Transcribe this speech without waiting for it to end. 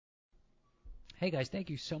Hey guys, thank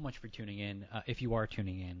you so much for tuning in. If you are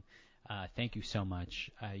tuning in, thank you so much.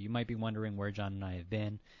 You might be wondering where John and I have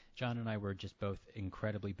been. John and I were just both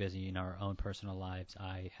incredibly busy in our own personal lives.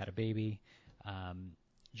 I had a baby.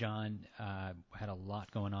 John had a lot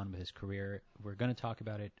going on with his career. We're going to talk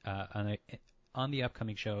about it on the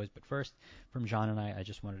upcoming shows. But first, from John and I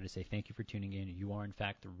just wanted to say thank you for tuning in. You are, in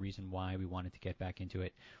fact, the reason why we wanted to get back into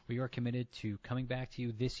it. We are committed to coming back to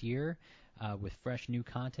you this year with fresh new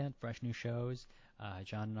content, fresh new shows.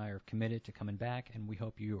 John and I are committed to coming back, and we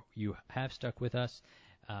hope you have stuck with us.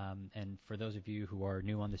 And for those of you who are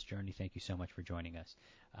new on this journey, thank you so much for joining us.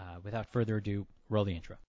 Without further ado, roll the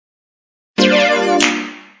intro.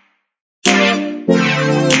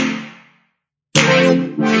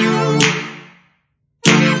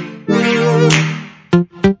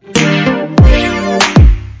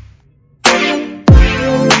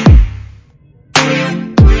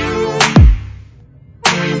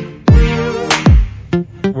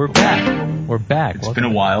 We're back. It's been a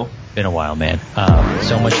while. Been a while, man.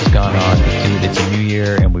 So much has gone on. Dude, it's a new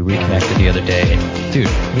year, and we reconnected the other day. And, dude,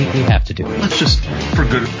 we have to do it. Let's just,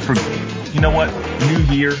 you know what?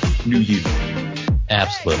 New year, new you.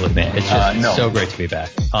 Absolutely, man. It's just so great to be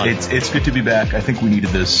back. It's good to be back. I think we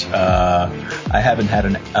needed this. I haven't had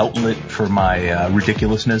an outlet for my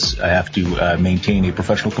ridiculousness. I have to maintain a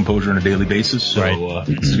professional composure on a daily basis. So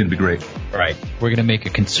this is going to be great. Right. We're going to make a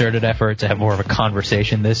concerted effort to have more of a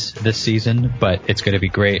conversation this season, but it's going to be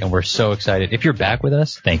great, and we're so excited. If you're back with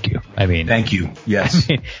us, thank you. Thank you. Yes.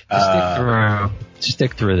 Just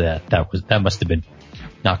stick through that. That must have been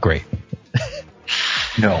not great.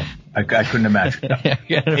 No. I couldn't imagine.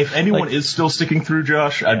 If anyone is still sticking through,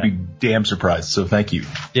 Josh, I'd be damn surprised. So thank you.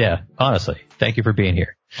 Yeah, honestly. Thank you for being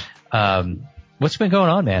here. What's been going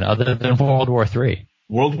on, man, other than World War III?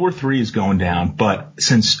 World War III is going down, but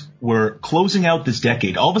since we're closing out this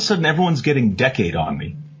decade, all of a sudden everyone's getting decade on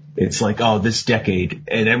me. It's like, oh, this decade,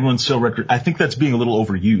 and everyone's so I think that's being a little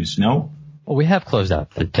overused, no? Well, we have closed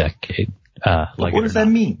out the decade. What does that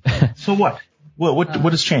mean? So what?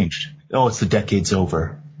 What has changed? Oh, it's the decade's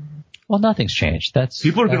over. Well, nothing's changed.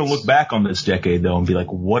 People are going to look back on this decade, though, and be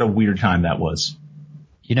like, what a weird time that was.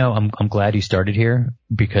 You know, I'm glad you started here,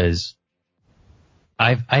 because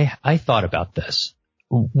I thought about this.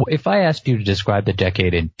 If I asked you to describe the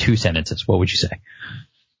decade in 2 sentences, what would you say?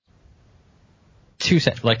 2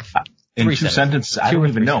 sentences, like in 3 2 sentences? I don't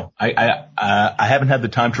even know. I haven't had the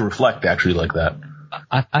time to reflect actually like that.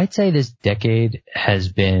 I'd say this decade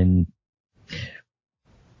has been.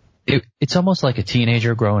 It's almost like a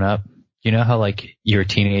teenager growing up. You know how, like, you're a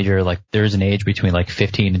teenager, like, there's an age between, like,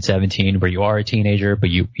 15 and 17 where you are a teenager,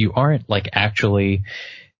 but you aren't, like, actually,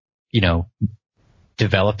 you know,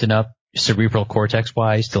 developed enough cerebral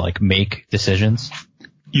cortex-wise to, like, make decisions.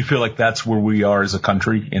 You feel like that's where we are as a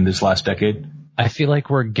country in this last decade? I feel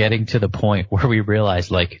like we're getting to the point where we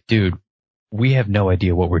realize, like, dude, we have no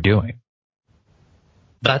idea what we're doing.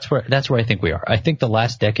 That's where I think we are. I think the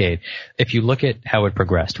last decade, if you look at how it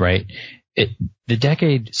progressed, right? The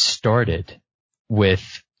decade started with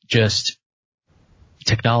just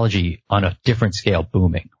technology on a different scale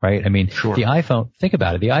booming, right? I mean, sure. The iPhone, think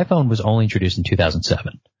about it. The iPhone was only introduced in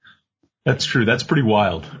 2007. That's true. That's pretty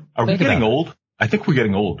wild. Are we getting old? I think we're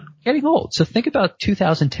getting old. Getting old. So think about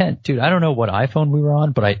 2010. Dude, I don't know what iPhone we were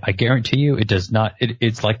on, but I guarantee you it does not,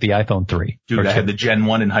 it's like the iPhone 3. Dude, I had the Gen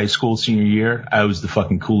 1 in high school senior year. I was the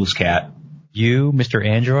fucking coolest cat. You, Mr.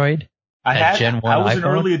 Android? Gen 1 I was iPhone? An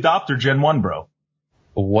early adopter Gen 1, bro.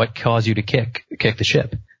 What caused you to kick the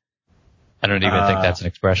ship? I don't even think that's an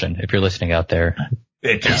expression. If you're listening out there.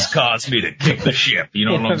 It just caused me to kick the ship. You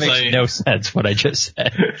know what I'm saying? It makes no sense what I just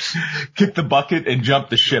said. Kick the bucket and jump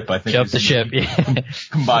the ship, I think. Jump the ship. Yeah.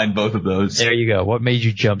 Combine both of those. There you go. What made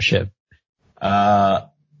you jump ship? I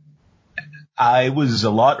was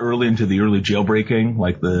a lot early into the early jailbreaking,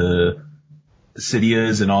 like the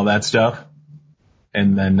Cydias and all that stuff.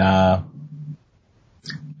 And then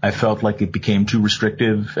I felt like it became too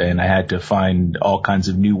restrictive, and I had to find all kinds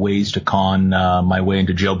of new ways to con my way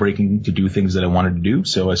into jailbreaking to do things that I wanted to do,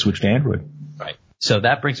 so I switched to Android. Right. So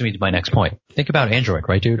that brings me to my next point. Think about Android,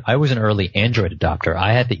 right, dude? I was an early Android adopter.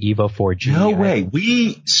 I had the Evo 4G. No way.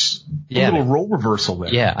 A little role reversal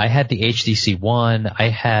there. Yeah, I had the HTC One. I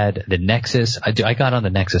had the Nexus. I got on the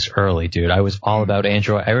Nexus early, dude. I was all about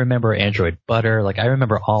Android. I remember Android Butter. Like, I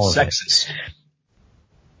remember all of Sexist. It.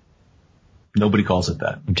 Nobody calls it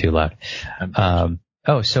that. I'm too loud.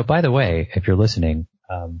 So by the way, if you're listening,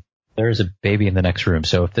 There is a baby in the next room,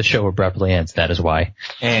 so if the show abruptly ends, that is why.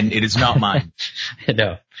 And it is not mine.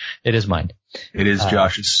 No, it is mine. It is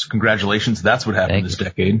Josh's. Congratulations. That's what happened this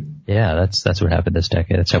decade. Yeah, that's what happened this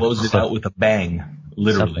decade. It's closed it out with a bang,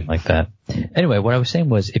 literally. Something like that. Anyway, what I was saying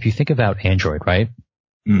was, if you think about Android, right?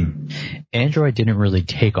 Android didn't really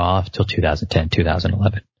take off till 2010,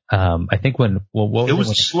 2011. I think it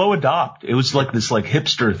was slow adopt. It was like this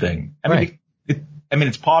hipster thing. I mean,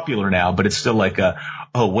 it's popular now, but it's still like,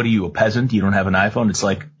 what are you, a peasant? You don't have an iPhone? It's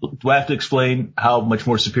like, do I have to explain how much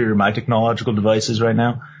more superior my technological device is right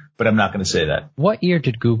now? But I'm not going to say that. What year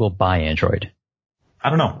did Google buy Android? I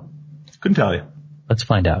don't know. Couldn't tell you. Let's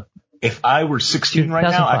find out. If I were 16 right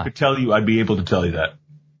now, I could tell you, I'd be able to tell you that.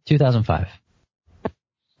 2005.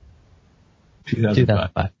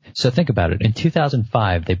 2005. So think about it. In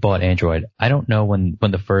 2005, they bought Android. I don't know when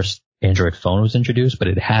the first Android phone was introduced, but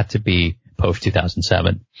it had to be post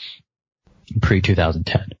 2007, pre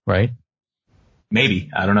 2010, right?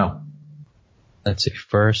 Maybe. I don't know. Let's see.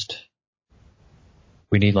 First,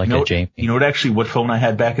 we need a Jamie. You know what phone I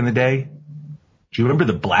had back in the day? Do you remember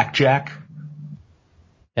the Blackjack?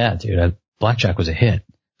 Yeah, dude. Blackjack was a hit.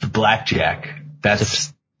 The Blackjack.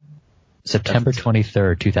 That's September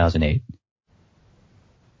 23rd, 2008.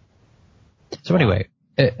 So anyway,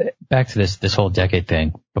 back to this whole decade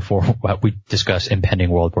thing before we discuss impending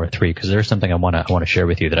World War III, because there's something I want to share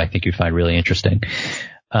with you that I think you'd find really interesting.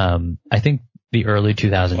 I think the early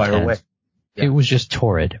 2010s, it was just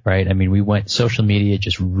torrid, right? I mean, social media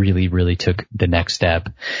just really, really took the next step.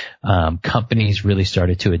 Companies really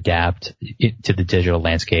started to adapt to the digital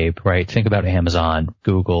landscape, right? Think about Amazon,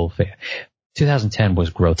 Google. 2010 was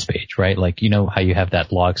growth stage, right? Like, you know how you have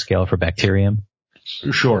that log scale for Bacterium?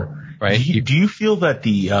 Sure. Right. Do you feel that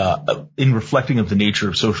in reflecting of the nature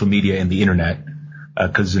of social media and the internet,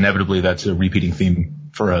 because inevitably that's a repeating theme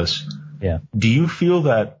for us. Yeah. Do you feel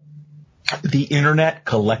that the internet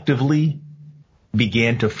collectively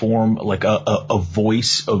began to form like a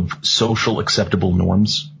voice of social acceptable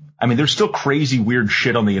norms? I mean, there's still crazy weird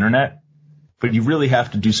shit on the internet, but you really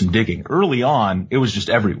have to do some digging. Early on, it was just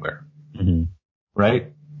everywhere. Mm-hmm.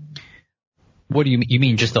 Right? What do you mean? You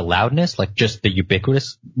mean just the loudness, like just the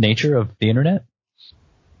ubiquitous nature of the internet?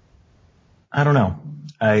 I don't know.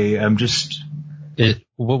 I'm just.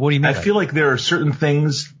 What do you mean? I feel like there are certain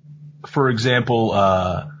things, for example,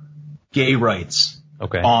 gay rights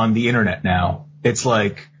on the internet now. It's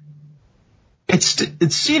like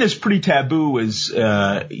it's seen as pretty taboo as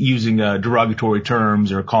using derogatory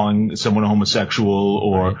terms or calling someone a homosexual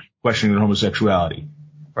or questioning their homosexuality.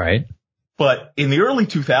 Right. But in the early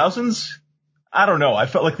 2000s. I don't know. I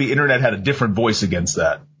felt like the internet had a different voice against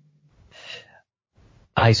that.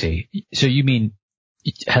 I see. So you mean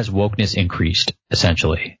has wokeness increased,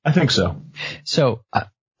 essentially? I think so. So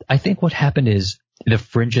I think what happened is the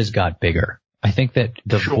fringes got bigger. I think that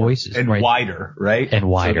the voices and wider, right? And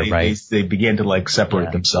wider, right? They began to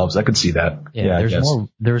separate themselves. I could see that. Yeah,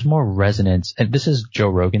 there's more resonance. And this is Joe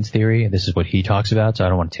Rogan's theory. This is what he talks about. So I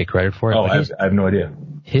don't want to take credit for it. Oh, I have no idea.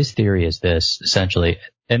 His theory is this, essentially,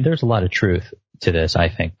 and there's a lot of truth to this, I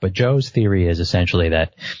think, but Joe's theory is essentially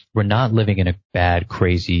that we're not living in a bad,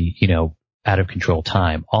 crazy, out of control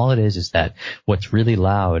time. All it is that what's really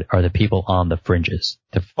loud are the people on the fringes.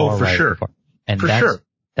 The far right. Sure. And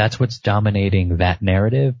that's what's dominating that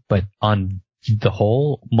narrative. But on the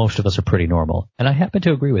whole, most of us are pretty normal. And I happen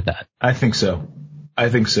to agree with that. I think so.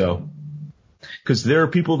 Because there are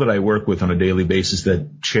people that I work with on a daily basis that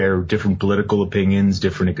share different political opinions,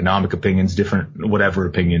 different economic opinions, different whatever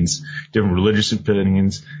opinions, different religious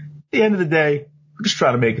opinions. At the end of the day, we're just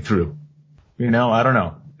trying to make it through. I don't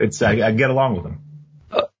know. I get along with them.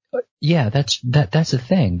 Yeah, that's the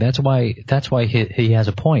thing. That's why he has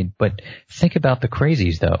a point. But think about the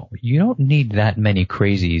crazies, though. You don't need that many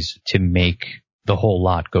crazies to make the whole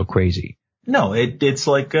lot go crazy. No, it's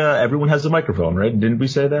like everyone has a microphone, right? Didn't we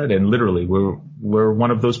say that? And literally, we're one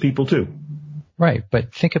of those people too. Right,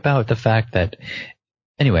 but think about the fact that.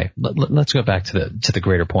 Anyway, let's go back to the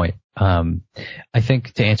greater point. I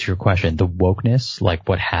think to answer your question, the wokeness, like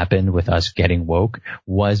what happened with us getting woke,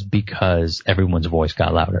 was because everyone's voice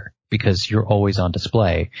got louder. Because you're always on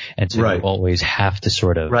display, and so you always have to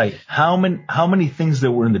sort of How many things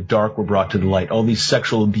that were in the dark were brought to the light? All these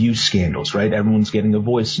sexual abuse scandals, right? Everyone's getting a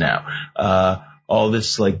voice now. All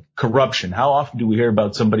this corruption. How often do we hear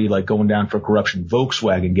about somebody going down for corruption?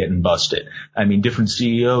 Volkswagen getting busted. I mean, different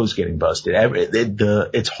CEOs getting busted.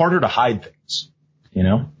 It's harder to hide things,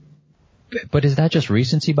 But is that just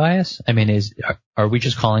recency bias? I mean, are we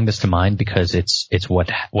just calling this to mind because it's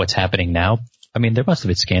what's happening now? I mean, there must have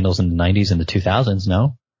been scandals in the 90s and the 2000s,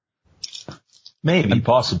 no? Maybe,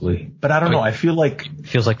 possibly. But I don't know. I feel like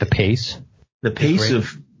feels like the pace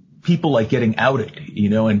of people like getting outed,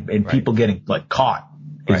 and people getting like caught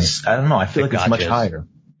is, I don't know. I feel like it's much higher.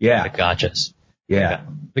 Yeah. The gotchas. Yeah.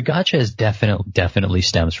 The gotcha is definitely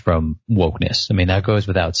stems from wokeness. I mean, that goes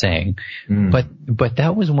without saying. But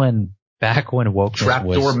that was back when wokeness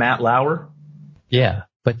Trapdoor Matt Lauer. Yeah.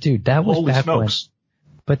 But dude, that was Holy smokes.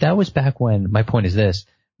 that was back when, my point is this,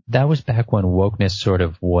 that was back when wokeness sort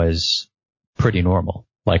of was pretty normal.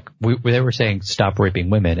 Like they were saying stop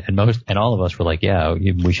raping women, and all of us were like, yeah,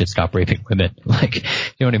 we should stop raping women. Like, you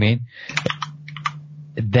know what I mean?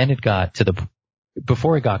 Then it got to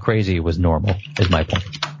before it got crazy, it was normal, is my point.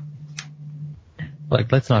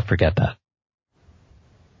 Like, let's not forget that.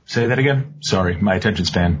 Say that again? Sorry, my attention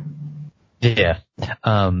span. Yeah.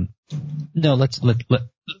 No, let's move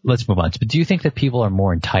on. But do you think that people are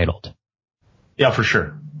more entitled? Yeah, for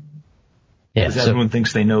sure. Yeah. Because everyone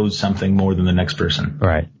thinks they know something more than the next person.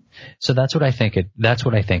 Right. So that's what I think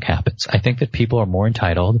happens. I think that people are more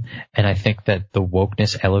entitled, and I think that the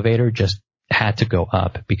wokeness elevator just had to go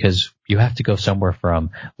up, because you have to go somewhere from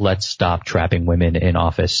let's stop trapping women in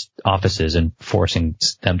offices and forcing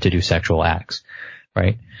them to do sexual acts,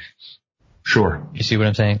 right? Sure. You see what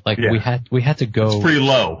I'm saying? Like, we had to go. It's pretty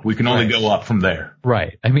low. We can only go up from there.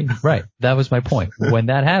 Right. I mean, right. That was my point. When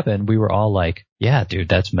that happened, we were all like, yeah, dude,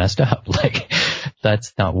 that's messed up. Like,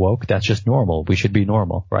 that's not woke. That's just normal. We should be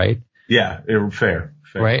normal, right? Yeah. Fair.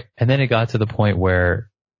 Right. And then it got to the point where,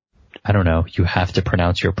 I don't know, you have to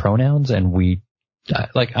pronounce your pronouns, and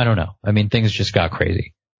I don't know. I mean, things just got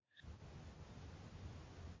crazy.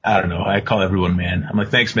 I don't know. I call everyone man. I'm like,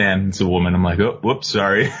 thanks, man. It's a woman. I'm like, oh, whoops,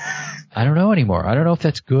 sorry. I don't know anymore. I don't know if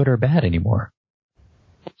that's good or bad anymore.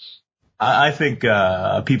 I think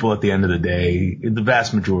people at the end of the day, the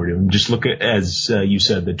vast majority of them, just look at, as you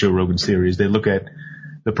said, that Joe Rogan's theory is, they look at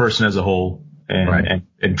the person as a whole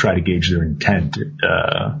and try to gauge their intent.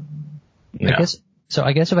 I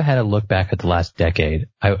guess if I had to look back at the last decade,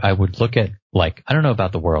 I would look at, like, I don't know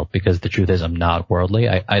about the world, because the truth is I'm not worldly.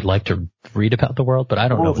 I'd like to read about the world, but I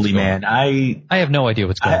don't know what's going on. I have no idea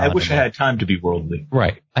what's going on. I wish I had time to be worldly.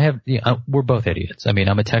 Right. We're both idiots. I mean,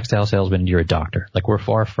 I'm a textile salesman, you're a doctor. Like, we're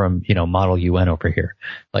far from, Model UN over here.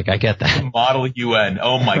 Like, I get that. Model UN.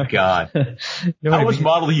 Oh my God. How was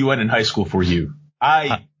Model UN in high school for you?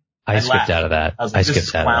 I skipped out of that. I was like, this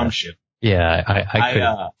is clown shit. Yeah, I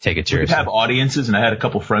couldn't take it seriously. We could have audiences, and I had a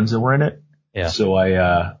couple friends that were in it. Yeah. So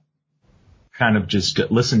I kind of just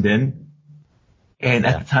listened in. And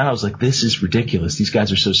at the time, I was like, this is ridiculous. These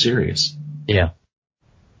guys are so serious. Yeah.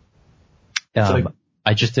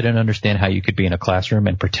 I just didn't understand how you could be in a classroom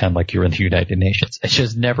and pretend like you're in the United Nations. It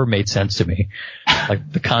just never made sense to me.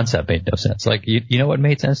 Like, the concept made no sense. Like, you know what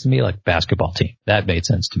made sense to me? Like, basketball team. That made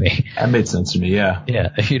sense to me. That made sense to me, yeah.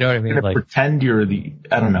 Yeah, you know what I mean? Like, pretend you're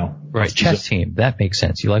I don't know. Right, chess team. That makes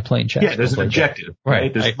sense. You like playing chess. Yeah, there's an objective.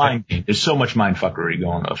 Right. There's mind game. There's so much mind fuckery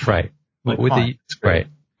going on. Right. Like,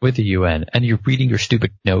 with the UN, and you're reading your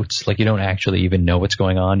stupid notes, like, you don't actually even know what's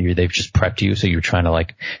going on. They've just prepped you, so you're trying to,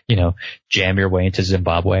 like, jam your way into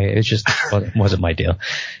Zimbabwe. It just wasn't my deal.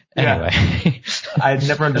 Anyway. Yeah. I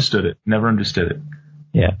never understood it.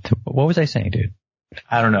 Yeah. What was I saying, dude?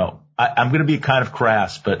 I don't know. I'm going to be kind of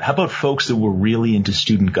crass, but how about folks that were really into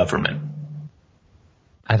student government?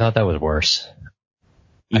 I thought that was worse.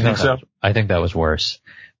 You think so? I think that was worse,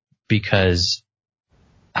 because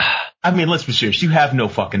I mean, let's be serious. You have no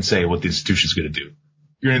fucking say what the institution's going to do.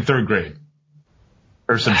 You're in third grade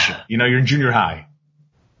or some shit. You're in junior high.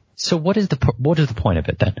 So what is the point of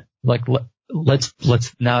it then? Like, let's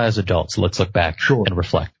now, as adults, let's look back and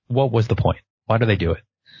reflect. What was the point? Why do they do it?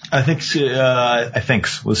 I think,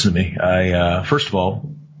 listen to me. First of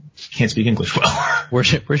all, can't speak English well. We're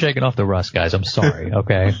shaking off the rust, guys. I'm sorry.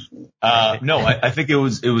 Okay. No, I think it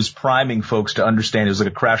was priming folks to understand. It was like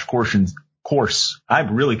a crash course. I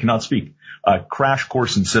really cannot speak. Crash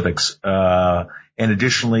course in civics. And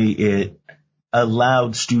additionally, it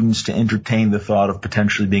allowed students to entertain the thought of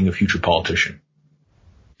potentially being a future politician.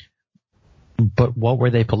 But what were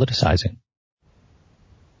they politicizing?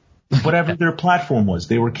 Whatever their platform was.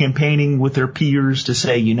 They were campaigning with their peers to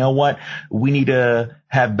say, you know what, we need to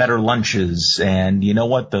have better lunches, and you know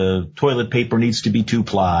what, the toilet paper needs to be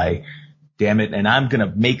 2-ply. Damn it, and I'm going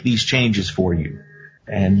to make these changes for you.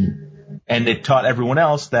 And it taught everyone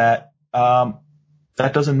else that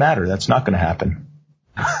that doesn't matter. That's not going to happen.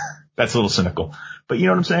 That's a little cynical. But you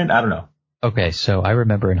know what I'm saying? I don't know. Okay, so I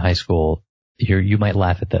remember in high school, you might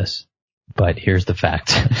laugh at this, but here's the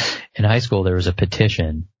fact. In high school, there was a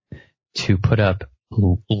petition to put up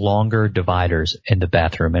longer dividers in the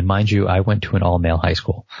bathroom. And mind you, I went to an all-male high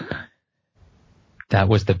school. That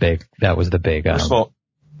was the big. First of all,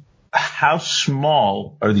 how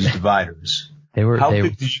small are these dividers? How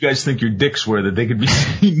big did you guys think your dicks were that they could be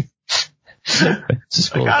seen?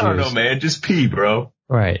 I don't know, man. Just pee, bro.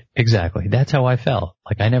 Right. Exactly. That's how I felt.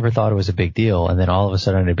 Like, I never thought it was a big deal. And then all of a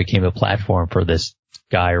sudden it became a platform for this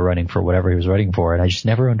guy running for whatever he was running for. And I just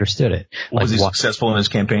never understood it. Was he successful in his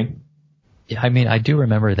campaign? I mean, I do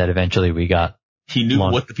remember that eventually we got. He knew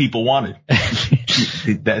what the people wanted.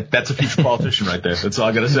 That's a future politician right there. That's all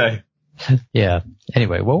I got to say. Yeah.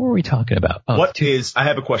 Anyway, what were we talking about? I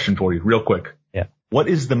have a question for you real quick. Yeah. What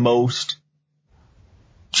is the most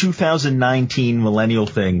 2019 millennial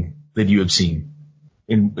thing that you have seen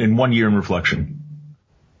in 1 year in reflection?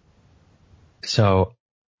 So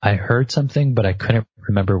I heard something, but I couldn't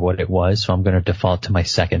remember what it was. So I'm going to default to my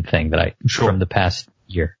second thing that from the past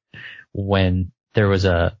year, when there was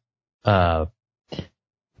a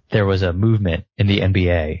movement in the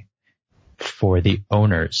NBA for the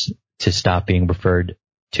owners to stop being referred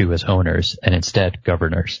to as owners and instead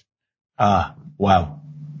governors. Wow.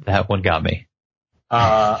 That one got me.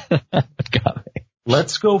 Got me.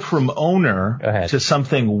 Let's go from owner to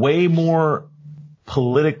something way more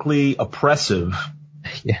politically oppressive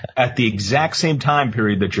at the exact same time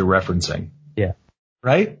period that you're referencing. Yeah.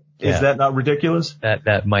 Right? Yeah. Is that not ridiculous?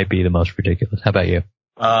 That might be the most ridiculous. How about you?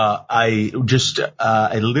 I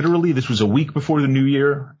literally, this was a week before the new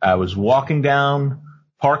year. I was walking down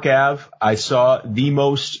Park Ave. I saw the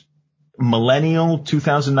most millennial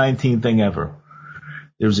 2019 thing ever.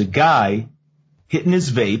 There was a guy hitting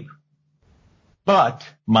his vape, but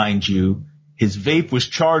mind you, his vape was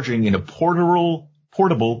charging in a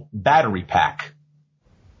portable battery pack.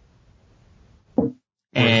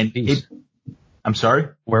 And I'm sorry?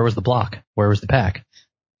 Where was the block? Where was the pack?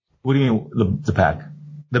 What do you mean the pack?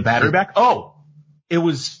 The battery pack? Oh, it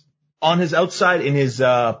was on his outside in his, you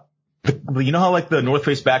know how like the North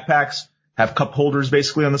Face backpacks have cup holders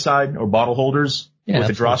basically on the side or bottle holders with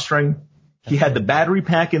a drawstring? He had the battery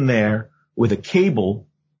pack in there with a cable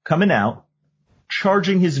coming out,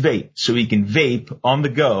 charging his vape so he can vape on the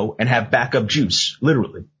go and have backup juice,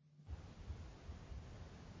 literally.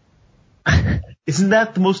 Isn't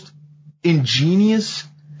that the most ingenious?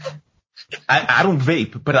 I don't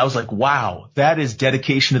vape, but I was like, wow, that is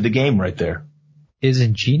dedication to the game right there. Is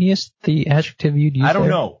ingenious the adjective you'd use? I don't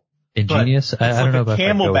know. Ingenious? I don't know about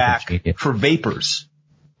Camelback for vapors.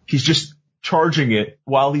 He's just charging it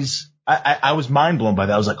while I was mind blown by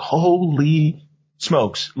that. I was like, holy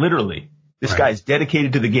smokes, literally. This guy's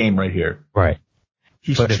dedicated to the game right here. Right.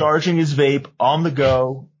 He's charging his vape on the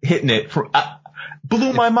go, hitting it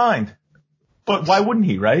blew my mind. But why wouldn't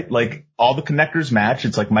he, right? Like, all the connectors match.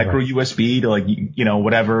 It's like micro USB to like,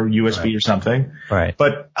 whatever USB or something. Right.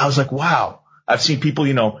 But I was like, wow. I've seen people,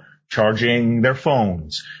 charging their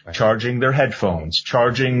phones, charging their headphones,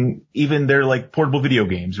 charging even their like portable video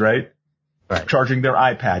games, right? Right. Charging their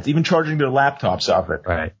iPads, even charging their laptops off it.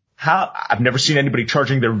 Right. I've never seen anybody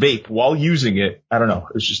charging their vape while using it. I don't know.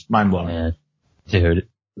 It's just mind blowing. Man. Dude,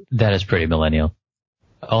 that is pretty millennial.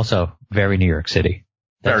 Also, very New York City.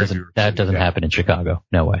 That doesn't happen in Chicago.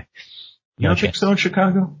 No way. You don't think so in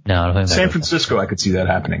Chicago? No, I don't think San Francisco, I could see that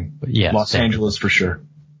happening. Yeah. Los Angeles for sure.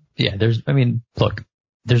 Yeah, there's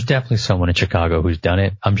definitely someone in Chicago who's done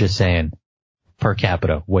it. I'm just saying, per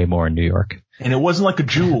capita, way more in New York. And it wasn't like a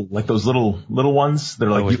Juul, like those little ones that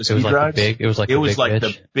are like USB drives. It was like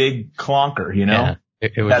the big clonker, Yeah.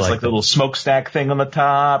 It has like the little smokestack thing on the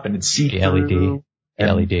top and it's see-through.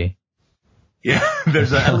 The LED. Yeah,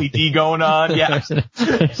 there's an LED going on. Yeah.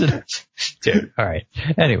 Dude, all right.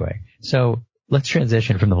 Anyway, so let's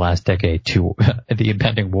transition from the last decade to the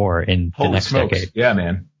impending war in the next decade. Yeah,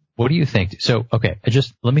 man. What do you think? So, okay,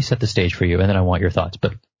 let me set the stage for you and then I want your thoughts.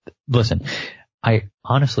 But listen, I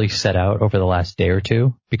honestly set out over the last day or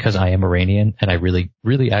two because I am Iranian and I really,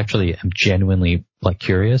 really actually am genuinely like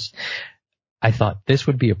curious. I thought this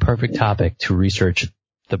would be a perfect topic to research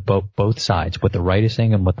both sides, what the right is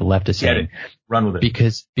saying and what the left is saying. Run with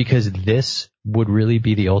it. Because this would really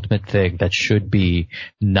be the ultimate thing that should be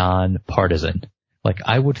non-partisan. Like,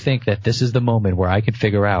 I would think that this is the moment where I can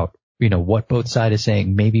figure out, what both sides is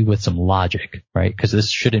saying, maybe with some logic, right? Because this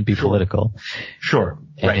shouldn't be political. Sure.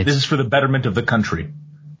 Right. This is for the betterment of the country.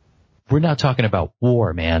 We're not talking about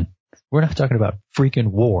war, man. We're not talking about freaking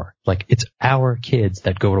war. Like, it's our kids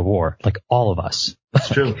that go to war. Like, all of us. That's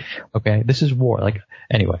true. Okay. This is war. Like,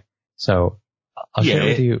 anyway. So I'll share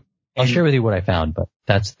with you. I'll share with you what I found, but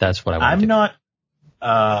that's what I want to do. I'm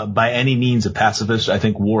not, by any means a pacifist. I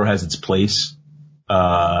think war has its place,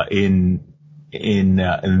 in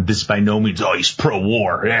this by no means, he's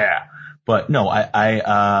pro-war. Yeah. But no,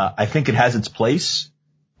 I think it has its place.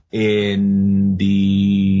 in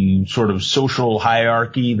the sort of social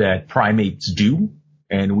hierarchy that primates do,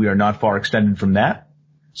 and we are not far extended from that.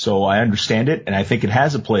 So I understand it, and I think it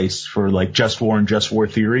has a place for like just war and just war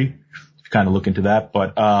theory. Kind of look into that,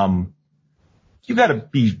 but you got to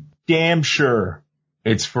be damn sure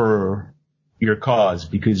it's for your cause,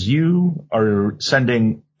 because you are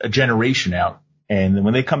sending a generation out, and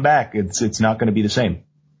when they come back, it's not going to be the same.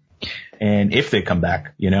 And if they come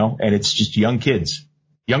back, and it's just young kids,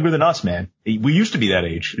 younger than us, man. We used to be that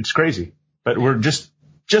age. It's crazy, but we're just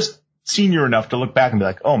senior enough to look back and be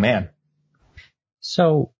like, oh man.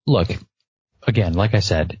 So look, again, like I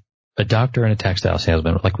said, a doctor and a textile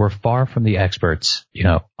salesman, like we're far from the experts,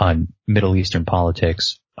 on Middle Eastern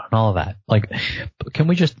politics and all of that. Like, can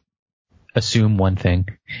we just assume one thing?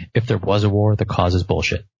 If there was a war, the cause is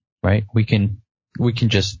bullshit, right? We can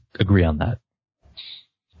just agree on that.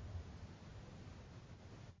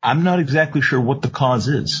 I'm not exactly sure what the cause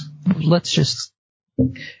is. Let's just,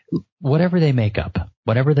 whatever they make up,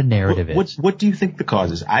 whatever the narrative is. What do you think the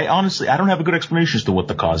cause is? I don't have a good explanation as to what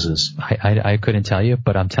the cause is. I couldn't tell you,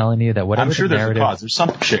 but I'm telling you that whatever I'm sure the there's narrative, a cause. There's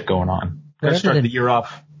some shit going on. Gotta start the year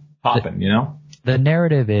off popping, The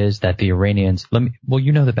narrative is that the Iranians,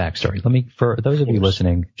 you know the backstory. For those of you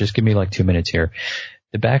listening, just give me like 2 minutes here.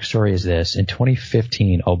 The backstory is this. In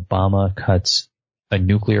 2015, Obama cuts a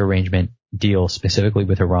nuclear arrangement deal specifically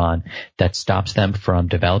with Iran that stops them from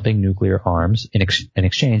developing nuclear arms. In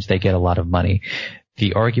exchange, they get a lot of money.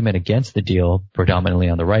 The argument against the deal, predominantly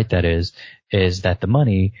on the right that is that the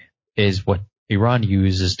money is what Iran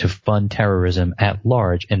uses to fund terrorism at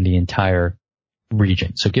large in the entire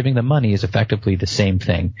region. So giving them money is effectively the same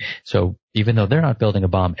thing. So even though they're not building a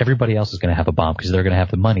bomb, everybody else is going to have a bomb because they're going to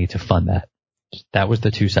have the money to fund that. That was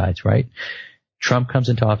the two sides, right? Trump comes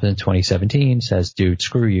into office in 2017, says, dude,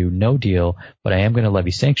 screw you, no deal, but I am going to levy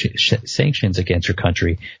sanctions against your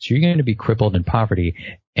country. So you're going to be crippled in poverty,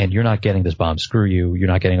 and you're not getting this bomb. Screw you, you're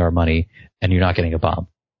not getting our money, and you're not getting a bomb,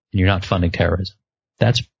 and you're not funding terrorism.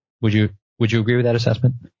 Would you agree with that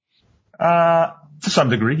assessment? To some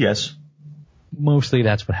degree, yes. Mostly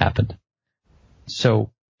that's what happened. So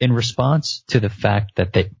in response to the fact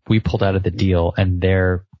that we pulled out of the deal and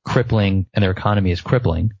they're crippling, and their economy is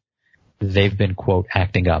crippling, they've been, quote,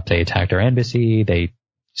 acting up. They attacked our embassy.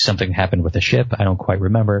 Something happened with a ship. I don't quite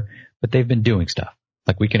remember, but they've been doing stuff.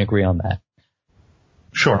 Like, we can agree on that.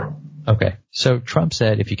 Sure. Okay. So Trump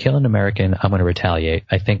said, if you kill an American, I'm going to retaliate.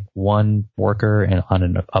 I think one worker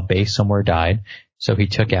on a base somewhere died. So he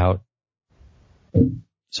took out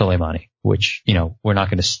Soleimani, which, we're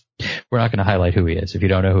not going to highlight who he is. If you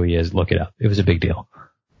don't know who he is, look it up. It was a big deal.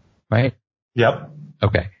 Right? Yep.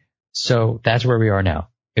 Okay. So that's where we are now.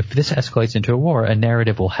 If this escalates into a war, a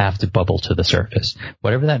narrative will have to bubble to the surface.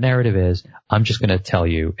 Whatever that narrative is, I'm just going to tell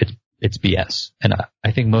you it's BS. And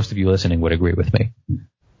I think most of you listening would agree with me.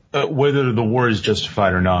 Whether the war is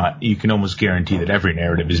justified or not, you can almost guarantee that every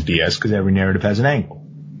narrative is BS because every narrative has an angle.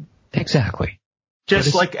 Exactly.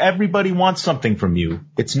 Just like everybody wants something from you.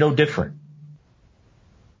 It's no different.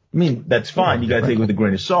 I mean, that's fine. You got to take it with a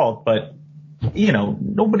grain of salt, but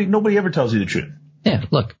nobody ever tells you the truth. Yeah,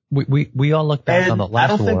 look, we all look back on the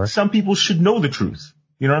last war. I don't think some people should know the truth.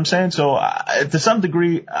 You know what I'm saying? So to some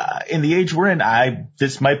degree, in the age we're in,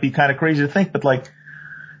 this might be kind of crazy to think, but like,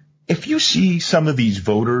 if you see some of these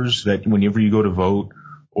voters that whenever you go to vote,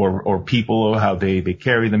 or people, how they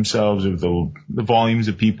carry themselves, or the volumes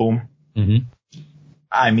of people, mm-hmm.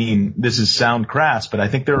 I mean, this is sound crass, but I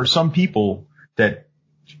think there are some people that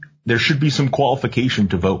there should be some qualification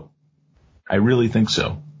to vote. I really think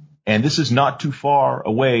so. And this is not too far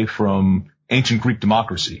away from ancient Greek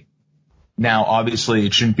democracy. Now, obviously,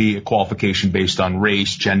 it shouldn't be a qualification based on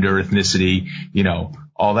race, gender, ethnicity,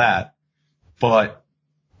 all that. But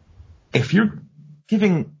if you're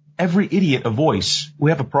giving every idiot a voice,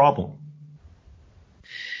 we have a problem.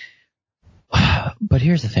 But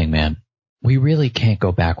here's the thing, man. We really can't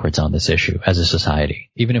go backwards on this issue as a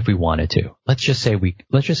society, even if we wanted to. Let's just say we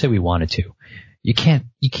wanted to. You can't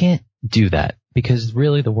do that. Because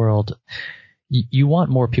really the world, you want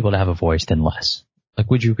more people to have a voice than less. Like,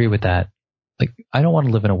 would you agree with that? Like, I don't want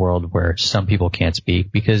to live in a world where some people can't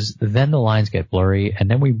speak, because then the lines get blurry, and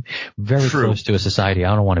then we very close to a society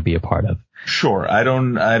I don't want to be a part of. Sure. I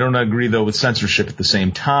don't agree though with censorship at the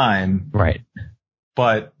same time. Right.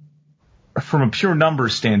 But from a pure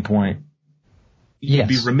numbers standpoint, you'd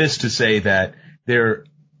be remiss to say that there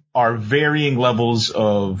are varying levels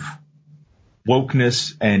of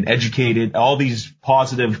wokeness and educated, all these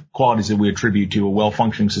positive qualities that we attribute to a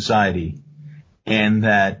well-functioning society, and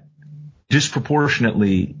that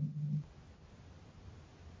disproportionately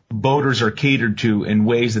voters are catered to in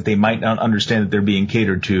ways that they might not understand that they're being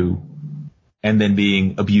catered to, and then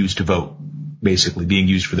being abused to vote, basically being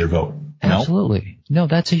used for their vote. Absolutely. No,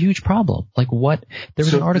 that's a huge problem. Like what? There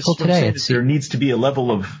was an article today. There needs to be a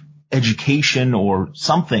level of education or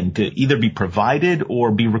something to either be provided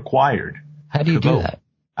or be required. How do you do that?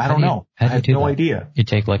 I don't know. I have no idea. You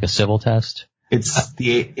take like a civil test? It's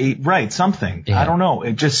right, something. Yeah. I don't know.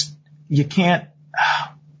 You can't,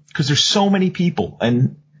 because there's so many people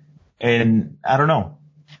and I don't know.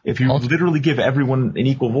 If you literally give everyone an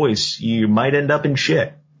equal voice, you might end up in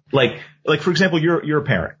shit. Like for example, you're a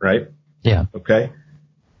parent, right? Yeah. Okay.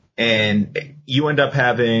 And you end up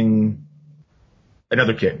having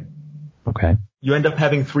another kid. Okay. You end up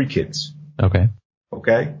having 3 kids. Okay.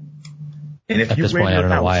 Okay. And if at this point, I don't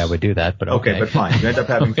know why I would do that, but okay. Okay, but fine. You end up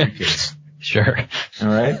having 3 kids. Sure. All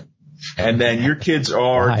right. And then your kids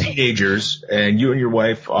are teenagers, and you and your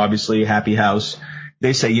wife, obviously, happy house.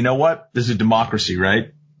 They say, you know what? This is a democracy,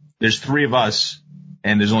 right? There's 3 of us,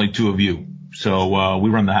 and there's only 2 of you. So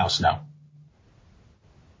we run the house now.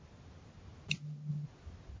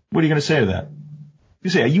 What are you going to say to that? You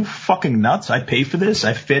say, are you fucking nuts? I pay for this.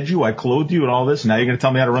 I fed you. I clothed you and all this. Now you're going to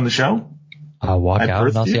tell me how to run the show? I'll walk out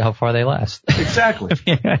and I'll see how far they last. Exactly.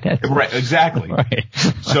 Right. Exactly. Right.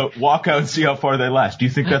 So walk out and see how far they last. Do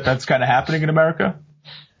you think that that's kind of happening in America?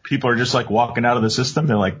 People are just like walking out of the system.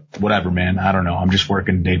 They're like, whatever, man. I don't know. I'm just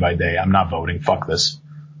working day by day. I'm not voting. Fuck this.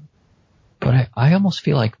 But I almost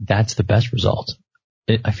feel like that's the best result.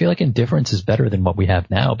 I feel like indifference is better than what we have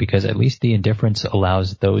now because at least the indifference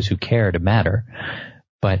allows those who care to matter.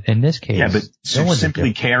 But in this case, yeah, but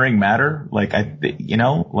simply caring matter? Like, I don't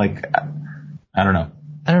know.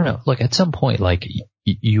 I don't know. Look, at some point, like,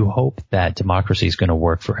 you hope that democracy is going to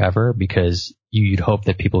work forever because you'd hope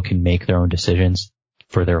that people can make their own decisions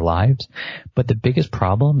for their lives. But the biggest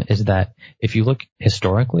problem is that if you look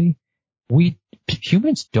historically,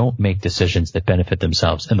 humans don't make decisions that benefit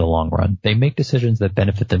themselves in the long run. They make decisions that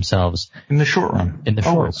benefit themselves in the short run.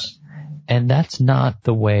 And that's not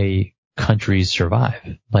the way countries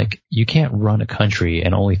survive. Like, you can't run a country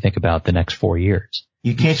and only think about the next 4 years.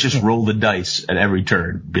 You can't just roll the dice at every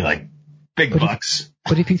turn. Be like, big bucks.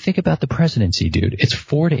 But if you think about the presidency, dude, it's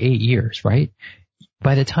 4 to 8 years, right?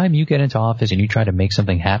 By the time you get into office and you try to make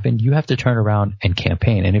something happen, you have to turn around and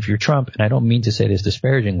campaign. And if you're Trump, and I don't mean to say this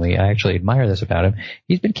disparagingly, I actually admire this about him,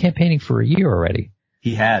 he's been campaigning for a year already.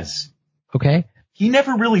 He has. Okay? He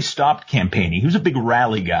never really stopped campaigning. He was a big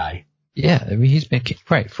rally guy. Yeah, I mean, he's been,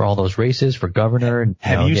 right, for all those races, for governor. And,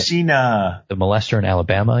 have you seen, the molester in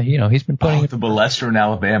Alabama? You know, he's been putting. The molester in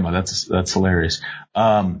Alabama. That's hilarious.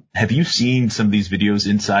 Have you seen some of these videos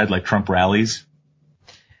inside, like, Trump rallies?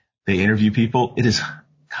 They interview people. It is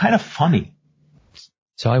kind of funny.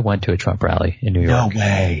 So I went to a Trump rally in New York. No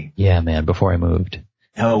way. Yeah, man, before I moved.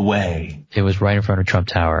 No way. It was right in front of Trump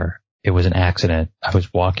Tower. It was an accident. I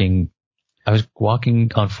was walking on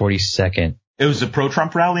 42nd. It was a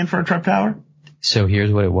pro-Trump rally in front of Trump Tower? So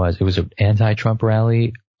here's what it was. It was an anti-Trump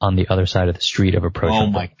rally on the other side of the street of a pro-Trump.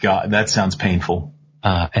 Oh my God. That sounds painful.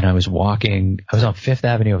 And I was on Fifth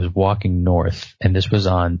Avenue. I was walking north, and this was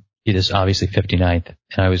obviously 59th.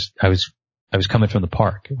 And I was coming from the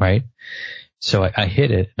park, right? So I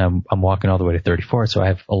hit it, and I'm walking all the way to 34th. So I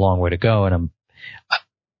have a long way to go, and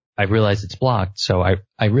I realize it's blocked. So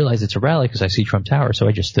I realize it's a rally because I see Trump Tower. So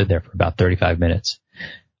I just stood there for about 35 minutes.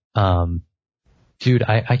 Dude,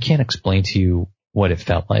 I can't explain to you what it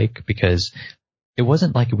felt like because it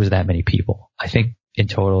wasn't like it was that many people. I think in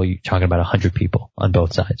total you're talking about 100 people on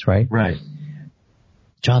both sides, right? Right.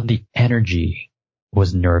 John, the energy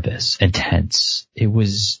was nervous and tense. It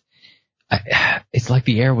was, it's like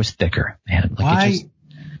the air was thicker, man. Like why?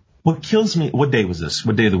 What kills me, what day was this?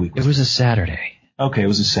 What day of the week was it? It was a Saturday. Okay, it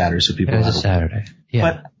was a Saturday, so people. It was a Saturday. Yeah.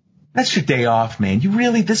 But that's your day off, man. You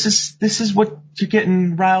really, this is what you're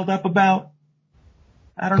getting riled up about?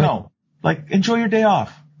 I don't know. Like, enjoy your day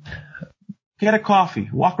off. Get a coffee.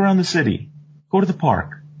 Walk around the city. Go to the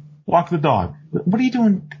park. Walk the dog. What are you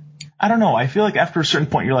doing? I don't know. I feel like after a certain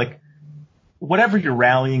point, you're like, whatever you're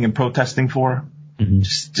rallying and protesting for,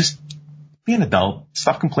 just be an adult.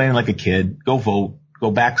 Stop complaining like a kid. Go vote.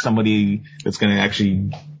 Go back somebody that's going to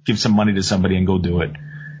actually give some money to somebody and go do it.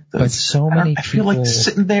 But so many I feel like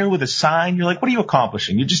sitting there with a sign, you're like, what are you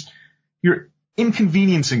accomplishing? You're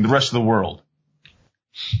inconveniencing the rest of the world.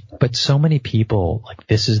 But so many people, like,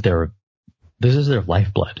 this is their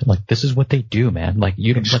lifeblood. Like, this is what they do, man. Like,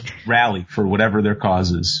 you don't just rally for whatever their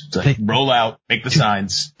cause is. It's like, roll out, make the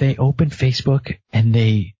signs. They open Facebook and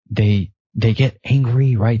they they get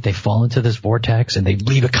angry, right? They fall into this vortex and they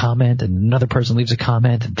leave a comment and another person leaves a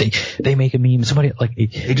comment and they make a meme. Somebody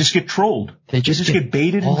they just get trolled. They just get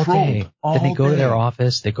baited and trolled. Then they go to their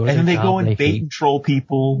office, they go to and their then they job, go and bait and troll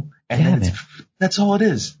people. And then that's all it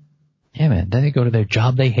is. Yeah, man. Then they go to their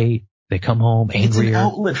job they hate. They come home angrier. It's an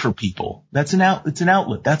outlet for people. It's an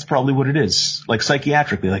outlet. That's probably what it is. Like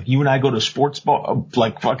psychiatrically, like you and I go to a sports bar,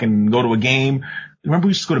 like fucking go to a game. Remember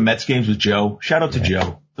we used to go to Mets games with Joe? Shout out to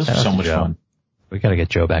Joe. This was so much fun. We got to get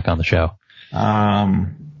Joe back on the show.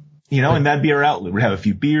 And that'd be our outlet. We'd have a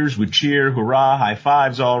few beers, we'd cheer, hurrah, high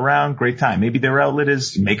fives all around. Great time. Maybe their outlet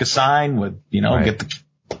is make a sign with, bitch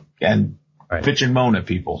and moan at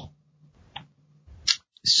people.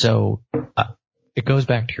 So, it goes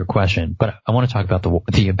back to your question, but I want to talk about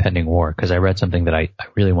the impending war because I read something that I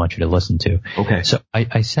really want you to listen to. Okay. So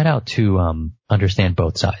I set out to understand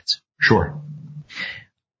both sides. Sure.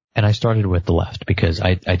 And I started with the left because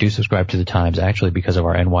I do subscribe to the Times. Actually, because of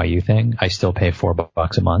our NYU thing, I still pay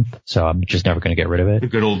 $4 a month, so I'm just never going to get rid of it. The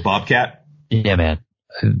good old Bobcat? Yeah, man.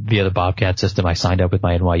 Via the Bobcat system, I signed up with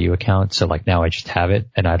my NYU account, so like now I just have it,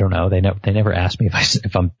 and I don't know. They never asked me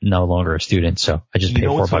if I'm no longer a student, so I just pay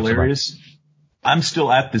 $4 a month. Hilarious? I'm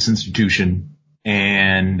still at this institution,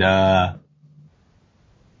 and I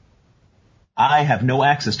have no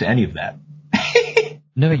access to any of that.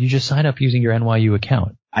 No, you just sign up using your NYU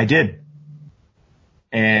account. I did.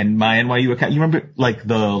 And my NYU account, you remember like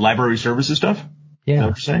the library services stuff? Yeah. Is that what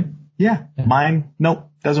you're saying? Yeah. Mine, nope,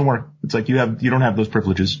 doesn't work. It's like you don't have those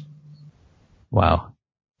privileges. Wow.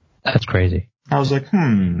 That's crazy. I was like,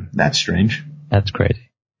 that's strange. That's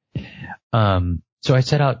crazy. So I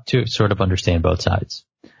set out to sort of understand both sides.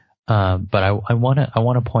 But I want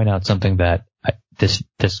to point out something that this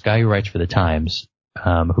guy who writes for the Times,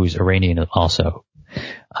 who's Iranian also,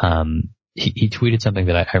 he tweeted something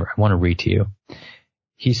that I want to read to you.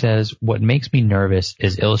 He says, "What makes me nervous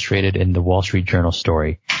is illustrated in the Wall Street Journal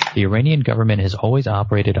story. The Iranian government has always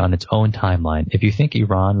operated on its own timeline. If you think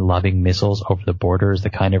Iran lobbing missiles over the border is the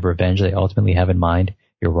kind of revenge they ultimately have in mind,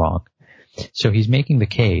 you're wrong." So he's making the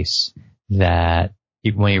case that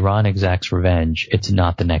when Iran exacts revenge, it's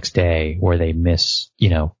not the next day where they miss,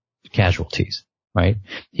 casualties, right?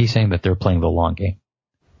 He's saying that they're playing the long game.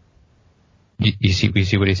 You see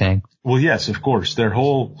what he's saying? Well, yes, of course.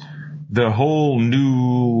 The whole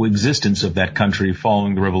new existence of that country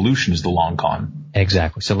following the revolution is the long con.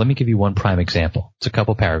 Exactly. So let me give you one prime example. It's a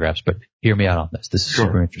couple paragraphs, but hear me out on this. This is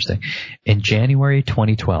super interesting. In January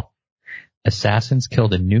 2012, assassins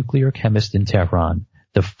killed a nuclear chemist in Tehran,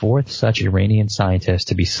 the fourth such Iranian scientist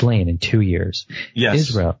to be slain in 2 years. Yes.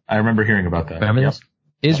 Israel. I remember hearing about that. Remember this?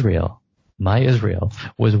 Israel. My Israel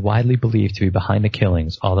was widely believed to be behind the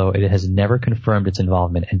killings, although it has never confirmed its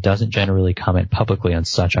involvement and doesn't generally comment publicly on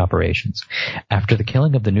such operations. After the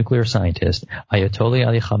killing of the nuclear scientist, Ayatollah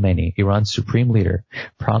Ali Khamenei, Iran's supreme leader,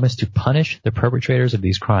 promised to punish the perpetrators of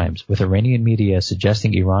these crimes, with Iranian media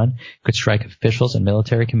suggesting Iran could strike officials and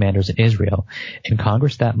military commanders in Israel. In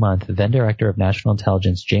Congress that month, the then Director of National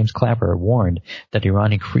Intelligence, James Clapper, warned that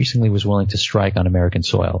Iran increasingly was willing to strike on American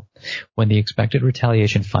soil. When the expected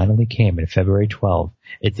retaliation finally came in February 12,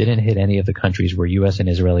 it didn't hit any of the countries where U.S. and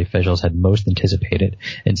Israeli officials had most anticipated.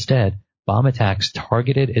 Instead, bomb attacks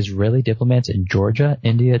targeted Israeli diplomats in Georgia,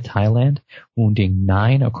 India, Thailand, wounding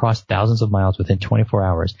 9 across thousands of miles within 24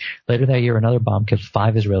 hours. Later that year, another bomb killed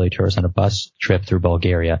 5 Israeli tourists on a bus trip through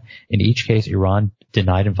Bulgaria. In each case, Iran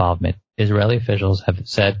denied involvement. Israeli officials have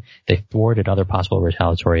said they thwarted other possible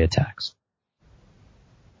retaliatory attacks.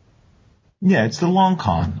 Yeah, it's the long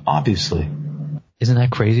con, obviously. Isn't that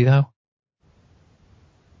crazy, though?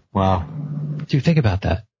 Wow. Dude, think about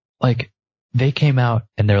that. Like, they came out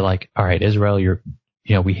and they're like, all right, Israel,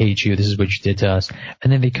 we hate you. This is what you did to us.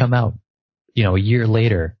 And then they come out, a year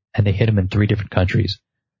later and they hit them in 3 different countries.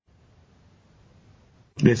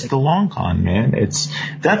 It's the long con, man.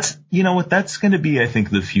 That's going to be, I think,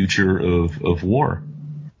 the future of war.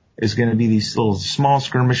 Is going to be these little small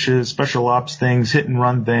skirmishes, special ops things, hit and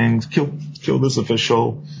run things, kill this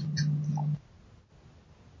official.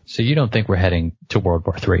 So you don't think we're heading to World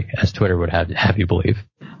War III, as Twitter would have you believe?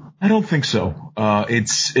 I don't think so.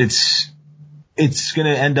 It's going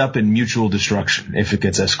to end up in mutual destruction if it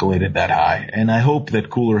gets escalated that high. And I hope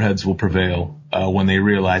that cooler heads will prevail when they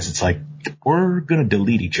realize it's like, we're going to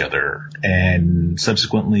delete each other and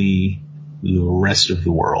subsequently the rest of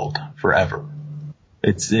the world forever.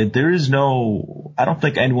 I don't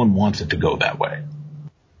think anyone wants it to go that way.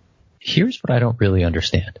 Here's what I don't really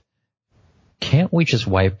understand. Can't we just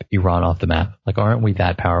wipe Iran off the map? Like, aren't we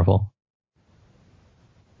that powerful?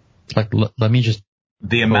 Like, let me just...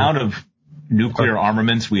 The amount of nuclear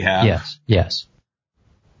armaments we have. Yes.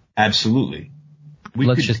 Absolutely. We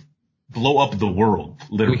Let's could just blow up the world,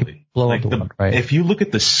 literally. blow up the world, right? If you look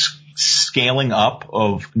at the scaling up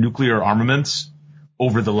of nuclear armaments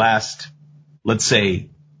over the last, let's say,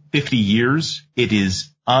 50 years, it is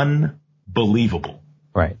unbelievable.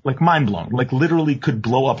 Right. Like mind blown. Like literally could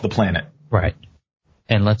blow up the planet. Right.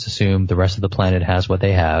 And let's assume the rest of the planet has what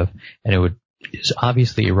they have, and it would,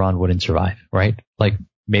 obviously Iran wouldn't survive, right? Like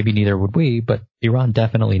maybe neither would we, but Iran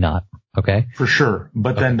definitely not. Okay. For sure.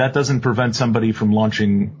 But then that doesn't prevent somebody from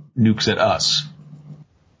launching nukes at us.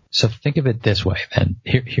 So think of it this way, and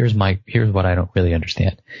here's what I don't really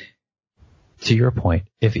understand. To your point,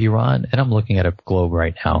 if Iran, and I'm looking at a globe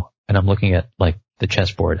right now, and I'm looking at like the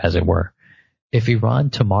chessboard as it were, if Iran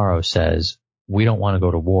tomorrow says, we don't want to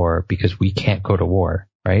go to war because we can't go to war,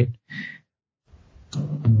 right?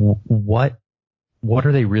 What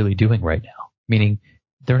are they really doing right now? Meaning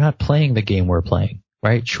they're not playing the game we're playing,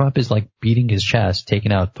 right? Trump is like beating his chest,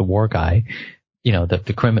 taking out the war guy,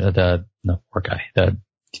 the criminal, the war guy,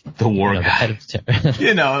 the war guy, the head of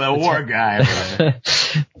the war guy,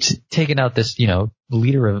 taking out this,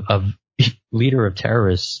 leader of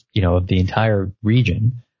terrorists, of the entire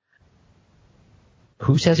region.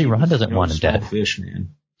 Who says Iran doesn't want him dead? Fish,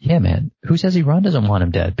 man. Yeah, man. Who says Iran doesn't want him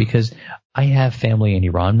dead? Because I have family in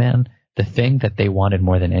Iran, man. The thing that they wanted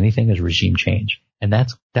more than anything is regime change. And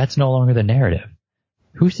that's no longer the narrative.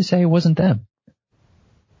 Who's to say it wasn't them?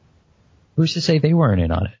 Who's to say they weren't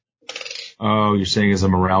in on it? Oh, you're saying as a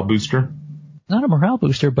morale booster? Not a morale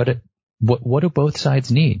booster, but what do both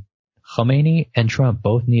sides need? Khomeini and Trump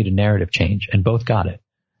both need a narrative change, and both got it.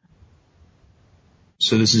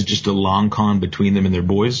 So this is just a long con between them and their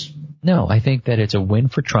boys? No, I think that it's a win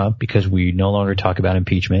for Trump because we no longer talk about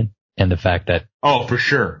impeachment and the fact that... Oh, for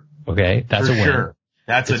sure. Okay, that's a win. For sure.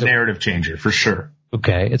 That's a narrative changer, for sure.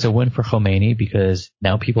 Okay, it's a win for Khomeini because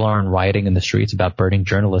now people aren't rioting in the streets about burning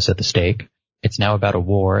journalists at the stake. It's now about a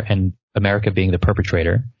war and America being the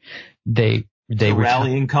perpetrator. They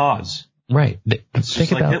rallying cause. Right. It's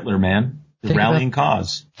just like Hitler, man. The rallying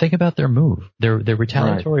cause. Think about their move. Their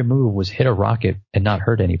retaliatory move was hit a rocket and not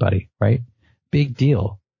hurt anybody, right? Big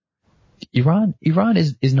deal. Iran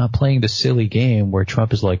is not playing the silly game where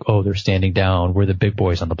Trump is like, oh, they're standing down. We're the big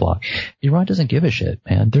boys on the block. Iran doesn't give a shit,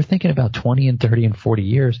 man. They're thinking about 20 and 30 and 40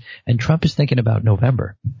 years, and Trump is thinking about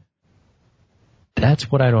November.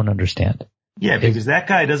 That's what I don't understand. Yeah, because that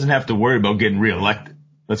guy doesn't have to worry about getting reelected.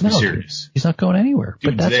 Let's be serious. He's not going anywhere.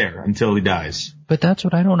 Dude's there until he dies. But that's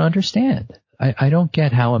what I don't understand. I don't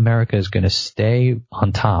get how America is going to stay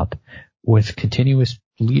on top with continuous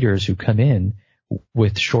leaders who come in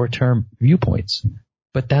with short-term viewpoints.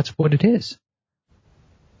 But that's what it is.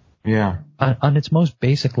 Yeah. On its most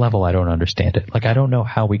basic level, I don't understand it. Like, I don't know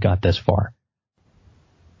how we got this far.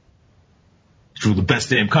 Through the best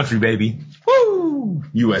damn country, baby. Woo!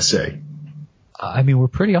 USA. I mean, we're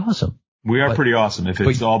pretty awesome. We are pretty awesome if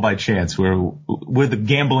it's all by chance. We're the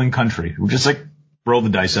gambling country. We're just like roll the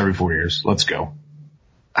dice every 4 years. Let's go.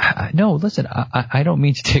 No, listen, I don't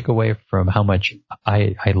mean to take away from how much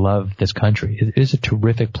I love this country. It is a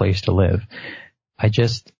terrific place to live.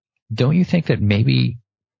 Don't you think that maybe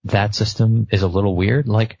that system is a little weird?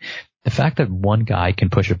 Like the fact that one guy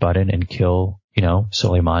can push a button and kill,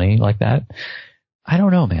 Soleimani like that. I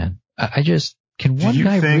don't know, man. Can one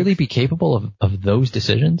guy really be capable of those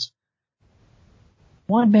decisions?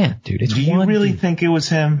 One man, dude. Do you really think it was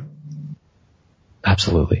him?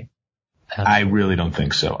 Absolutely. I really don't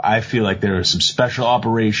think so. I feel like there are some special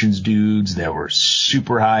operations dudes that were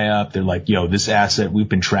super high up. They're like, yo, this asset, we've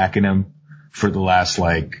been tracking him for the last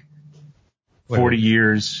 40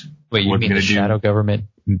 years. Wait, you mean the shadow government?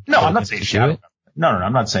 No, I'm not saying shadow. No,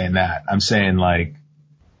 I'm not saying that. I'm saying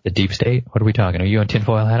the deep state? What are we talking? Are you on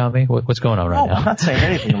tinfoil hat on me? What's going on right now? No, I'm not saying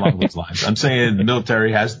anything along those lines. I'm saying the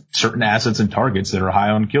military has certain assets and targets that are high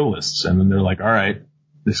on kill lists. And then they're like, all right,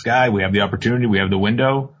 this guy, we have the opportunity, we have the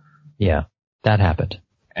window. Yeah, that happened.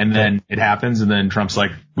 And then it happens, and then Trump's like,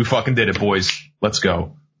 we fucking did it, boys. Let's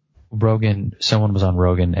go. Someone was on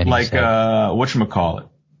Rogan and he said, whatchamacallit?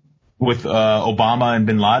 With Obama and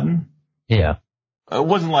bin Laden? Yeah. It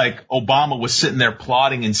wasn't like Obama was sitting there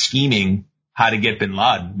plotting and scheming how to get bin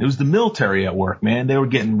Laden. It was the military at work, man. They were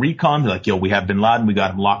getting recon. They're like, yo, we have bin Laden. We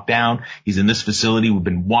got him locked down. He's in this facility. We've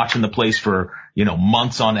been watching the place for,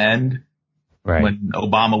 months on end. Right. When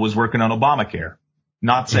Obama was working on Obamacare.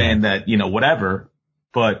 Not saying that, whatever,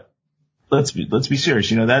 but let's be serious.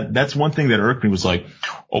 That's one thing that irked me was like,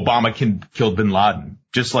 Obama killed bin Laden,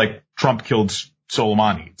 just like Trump killed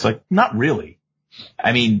Soleimani. It's like, not really.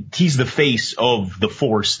 I mean, he's the face of the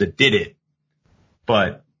force that did it,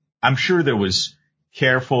 but I'm sure there was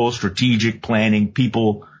careful, strategic planning,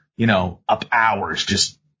 people, up hours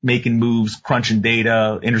just making moves, crunching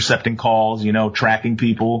data, intercepting calls, tracking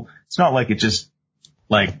people. It's not like it just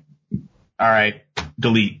like, all right,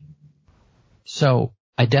 delete. So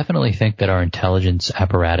I definitely think that our intelligence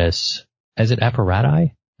apparatus, is it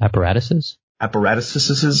apparatuses?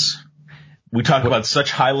 Apparatuses? We talk about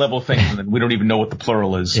such high level things and then we don't even know what the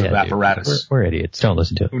plural is of apparatus. We're idiots. Don't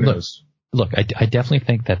listen to it. Who knows? Look, I definitely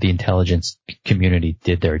think that the intelligence community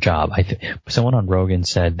did their job. Someone on Rogan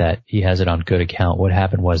said that he has it on good account. What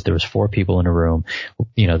happened was there was 4 people in a room,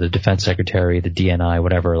 the defense secretary, the DNI,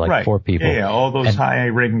 whatever, like 4 people. Yeah, all those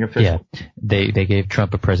high-ranking officials. Yeah, they gave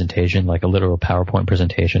Trump a presentation, like a literal PowerPoint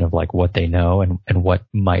presentation of like what they know and what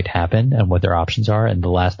might happen and what their options are. And the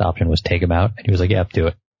last option was take him out. And he was like, yeah, do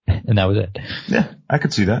it. And that was it. Yeah, I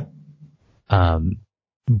could see that.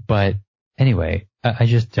 But anyway, I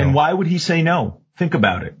just don't. And why would he say no? Think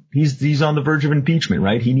about it. He's on the verge of impeachment,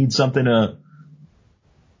 right? He needs something to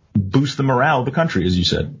boost the morale of the country, as you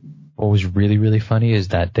said. What was really, really funny is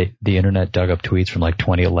that the internet dug up tweets from like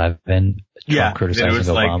 2011. Trump criticizing it was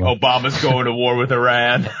Obama. like Obama's going to war with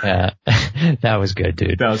Iran. Yeah, that was good,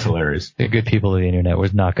 dude. That was hilarious. The good people of the internet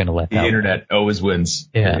was not going to let that. The internet always wins.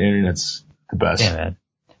 Yeah, the internet's the best. Yeah, man.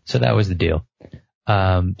 So that was the deal.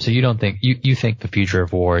 So you don't think you think the future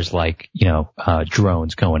of war is like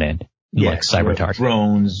drones going in, like cyber targets,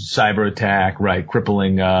 drones, cyber attack, right?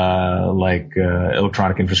 Crippling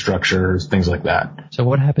electronic infrastructure, things like that. So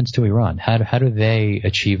what happens to Iran? How do they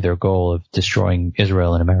achieve their goal of destroying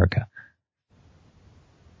Israel and America?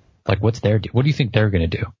 Like, what do you think they're going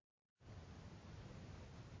to do?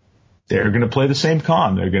 They're going to play the same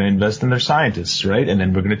con. They're going to invest in their scientists, right? And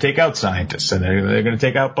then we're going to take out scientists, and they're going to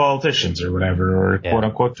take out politicians or whatever, or quote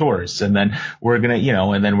unquote tourists. And then we're going to,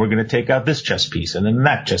 and then we're going to take out this chess piece, and then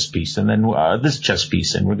that chess piece, and then this chess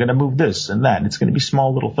piece, and we're going to move this and that. And it's going to be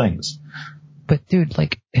small little things. But dude,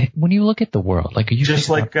 like when you look at the world, like you just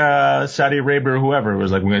like Saudi Arabia or whoever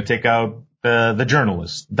was like, we're going to take out the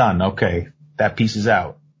journalists. Done. Okay, that piece is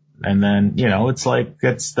out. And then it's like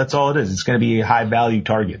that's all it is. It's going to be high value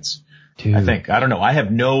targets. Dude. I think. I don't know. I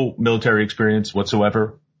have no military experience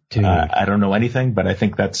whatsoever. I don't know anything, but I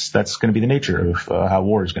think that's going to be the nature of how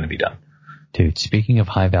war is going to be done. Dude, speaking of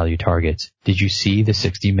high value targets, did you see the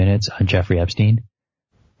 60 Minutes on Jeffrey Epstein?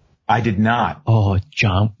 I did not. Oh,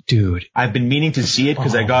 John, dude. I've been meaning to see it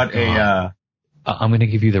because I got I'm going to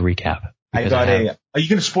give you the recap. Are you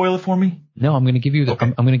going to spoil it for me? No, I'm going to give you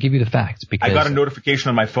I'm going to give you the facts because I got a notification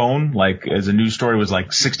on my phone, like as a news story was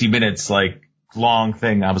like 60 minutes, like long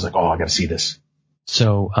thing. I was like, I got to see this.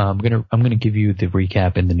 So I'm gonna give you the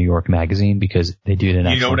recap in the New York Magazine because they did an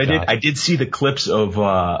excellent job. You know what I did? I did see the clips of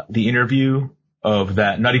the interview of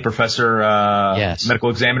that nutty professor, medical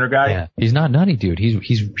examiner guy. Yeah, he's not nutty, dude.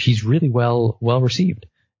 He's really well received.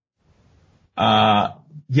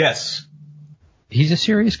 Yes. He's a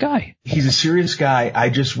serious guy. He's a serious guy. I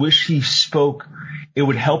just wish he spoke. It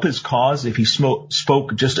would help his cause if he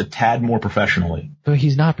spoke just a tad more professionally. But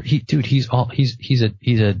he's not. Dude, he's a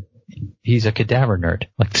cadaver nerd.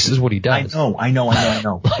 Like this is what he does. I know.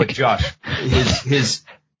 Like, but Josh, this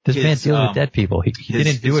man deals with dead people. He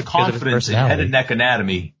didn't do it because of his personality. In head and neck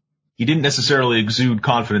anatomy. He didn't necessarily exude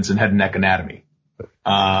confidence in head and neck anatomy,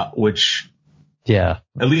 which, at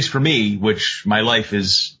least for me, which my life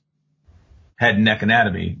is head and neck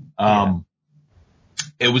anatomy.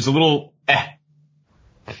 It was a little.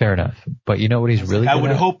 Fair enough. But you know what he's really good at? I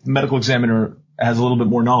would hope the medical examiner has a little bit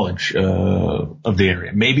more knowledge of the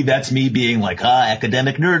area. Maybe that's me being like,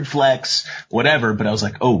 academic nerd flex, whatever. But I was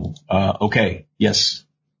like, okay, yes,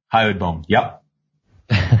 hyoid bone, yep.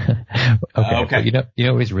 Okay. But you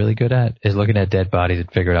know what he's really good at is looking at dead bodies and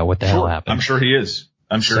figuring out what the hell happened. I'm sure he is.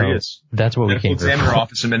 He is. That's what medical we came for. Examiner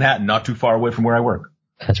office in Manhattan, not too far away from where I work.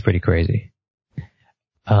 That's pretty crazy.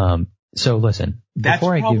 So listen, that's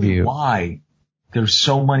before I give you why there's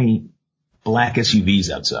so many black SUVs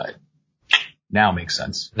outside. Now makes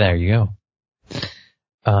sense. There you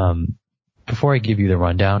go. Before I give you the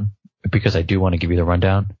rundown, because I do want to give you the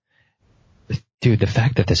rundown, dude, the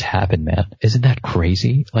fact that this happened, man, isn't that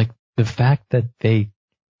crazy? Like the fact that they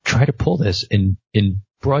try to pull this in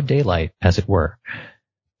broad daylight, as it were,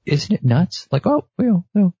 isn't it nuts? Like,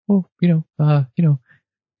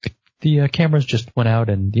 the cameras just went out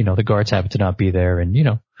and, the guards happened to not be there and,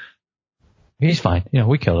 he's fine.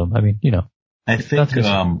 We killed him. I mean, I think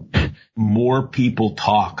more people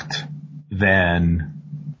talked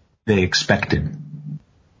than they expected,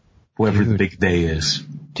 whoever the big day is.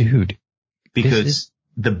 Dude. Because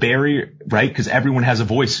the barrier, right? Because everyone has a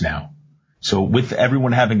voice now. So with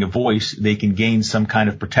everyone having a voice, they can gain some kind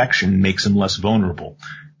of protection, makes them less vulnerable.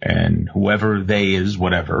 And whoever they is,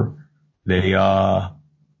 whatever, they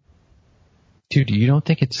Dude, you don't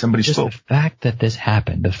think it's Somebody just spoke. the fact that this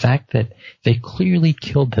happened, the fact that they clearly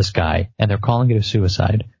killed this guy and they're calling it a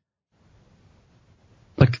suicide?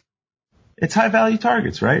 Like, It's high value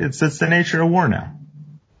targets, right? It's the nature of war now.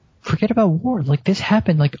 forget about war. Like, this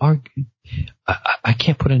happened, like, I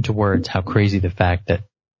can't put into words how crazy the fact that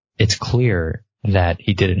it's clear that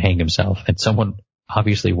he didn't hang himself and someone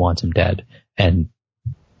obviously wants him dead, and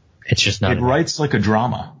it's just not. It writes like a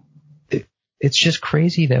drama. It's just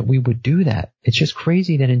crazy that we would do that. It's just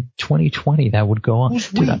crazy that in 2020 that would go on.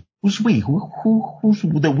 Who's we? Who's we? Who's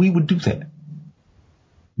that we would do that?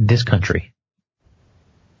 This country.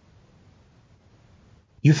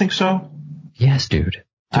 You think so? Yes, dude.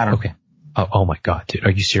 I don't. Okay. Oh my God, dude.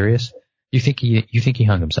 Are you serious? You think he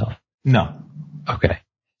hung himself? No. Okay.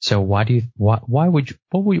 So why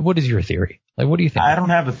what is your theory? Like, what do you think? I don't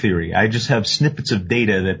have a theory. I just have snippets of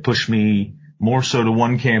data that push me more so to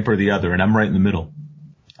one camp or the other, and I'm right in the middle.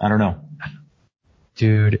 I don't know.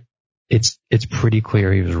 Dude, it's pretty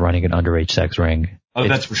clear he was running an underage sex ring. Oh,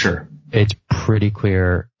 that's for sure. It's pretty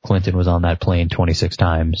clear Clinton was on that plane 26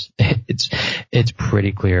 times. It's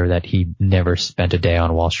pretty clear that he never spent a day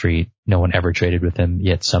on Wall Street. No one ever traded with him,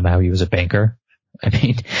 yet somehow he was a banker. I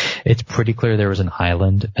mean, it's pretty clear there was an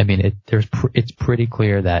island. I mean, it's pretty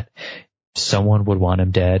clear that someone would want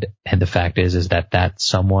him dead, and the fact is that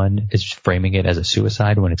someone is framing it as a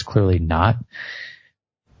suicide when it's clearly not.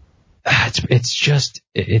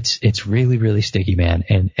 It's really, really sticky, man.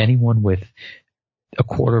 And anyone with a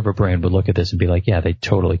quarter of a brain would look at this and be like, yeah, they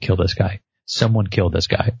totally killed this guy. Someone killed this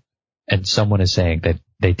guy. And someone is saying that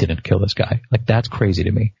they didn't kill this guy. Like, that's crazy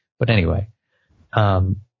to me. But anyway,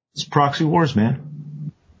 it's proxy wars,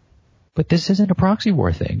 man. But this isn't a proxy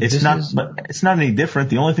war thing. But it's not any different.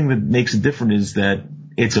 The only thing that makes it different is that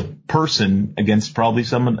it's a person against probably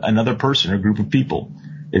another person or group of people.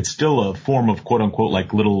 It's still a form of quote unquote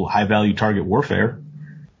like little high value target warfare.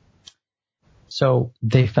 So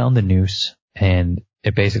they found the noose, and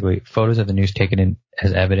it basically photos of the noose taken in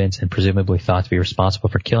as evidence and presumably thought to be responsible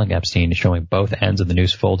for killing Epstein, showing both ends of the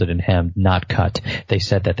noose folded and hemmed, not cut. They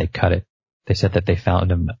said that they cut it. They said that they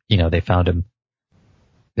found him, they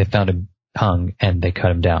found him hung and they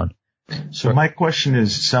cut him down. So my question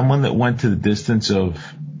is, someone that went to the distance of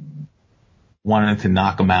wanting to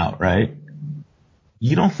knock him out, right?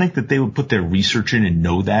 You don't think that they would put their research in and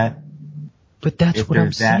know that? But that's what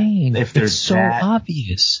I'm saying. It's so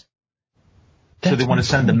obvious. So they want to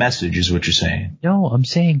send a message is what you're saying? No, I'm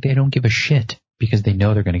saying they don't give a shit because they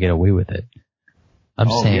know they're going to get away with it.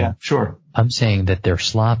 Yeah, sure. I'm saying that they're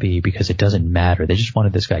sloppy because it doesn't matter. They just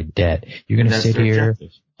wanted this guy dead. You're going to sit here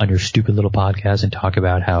on your stupid little podcast and talk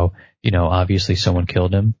about how, obviously someone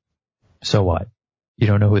killed him. So what? You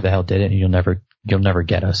don't know who the hell did it, and you'll never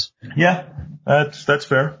get us. Yeah, that's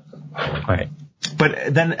fair. All right.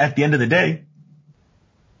 But then at the end of the day,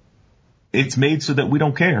 it's made so that we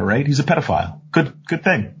don't care, right? He's a pedophile. Good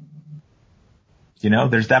thing.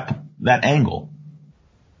 There's that angle.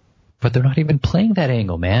 But they're not even playing that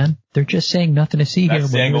angle, man. They're just saying nothing to see here.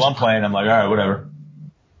 That's the angle I'm playing. I'm like, all right, whatever.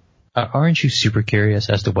 Aren't you super curious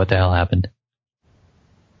as to what the hell happened?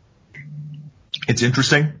 It's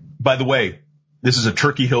interesting. By the way, this is a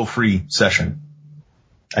Turkey Hill free session.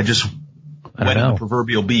 I just went in the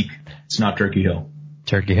proverbial beak. It's not Turkey Hill.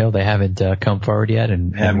 Turkey Hill, they haven't come forward yet.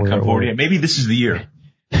 Haven't come forward yet. Maybe this is the year.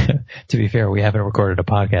 To be fair, we haven't recorded a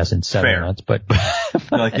podcast in 7 months, but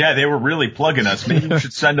like, yeah, they were really plugging us. Maybe we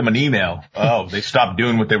should send them an email. Oh, they stopped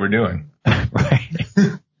doing what they were doing. Right.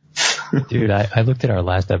 Dude, I looked at our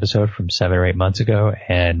last episode from 7 or 8 months ago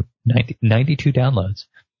and 92 downloads.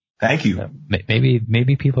 Thank you.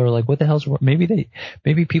 Maybe people are like, what the hell's, maybe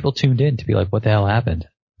people tuned in to be like, what the hell happened?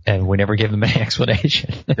 And we never gave them any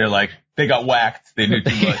explanation. They're like, they got whacked. They knew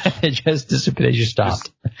too much. They just stopped.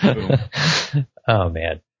 Oh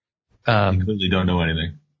man. You clearly don't know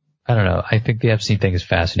anything. I don't know. I think the Epstein thing is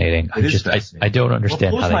fascinating. I don't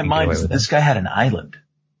understand how they can get away with it. This guy had an island.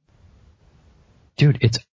 Dude,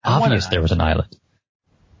 it's obvious there was an island.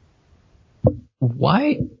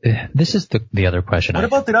 Why? This is the other question. What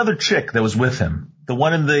about that other chick that was with him? The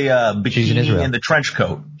one in the bikini and the trench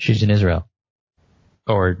coat. She's in Israel.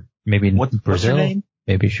 Or maybe in Brazil. What's her name?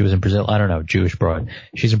 Maybe she was in Brazil. I don't know. Jewish broad.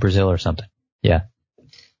 She's in Brazil or something. Yeah.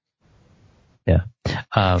 Yeah.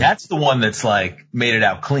 That's the one that's like made it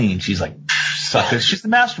out clean. She's like, suckers. She's the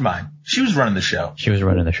mastermind. She was running the show.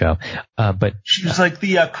 But she was like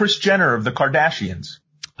the Kris Jenner of the Kardashians.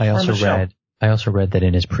 I also read that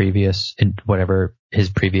in his previous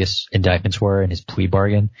indictments were in his plea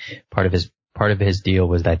bargain, part of his deal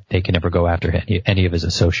was that they can never go after any of his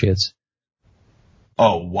associates.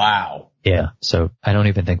 Oh, wow. Yeah. So I don't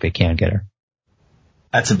even think they can get her.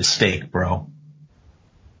 That's a mistake, bro.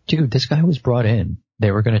 dude, this guy was brought in.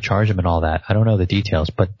 They were going to charge him and all that. I don't know the details,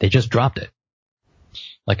 but they just dropped it.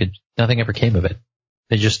 Like nothing ever came of it.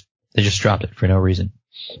 They just dropped it for no reason.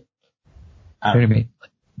 You know what I mean?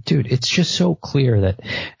 Dude, it's just so clear that,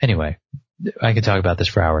 anyway, I could talk about this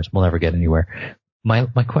for hours. We'll never get anywhere. My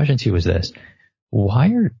question to you is this.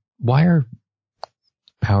 Why are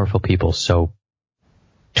powerful people so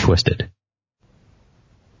twisted?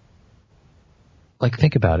 Like,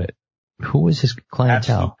 think about it. Who is his clientele?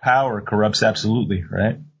 Absolute power corrupts absolutely,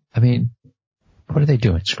 right? I mean, what are they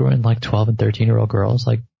doing? Screwing like 12 and 13-year-old girls?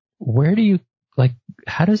 Like, where do you, like,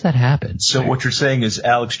 how does that happen? So what you're saying is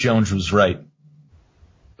Alex Jones was right.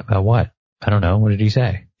 About what? I don't know. What did he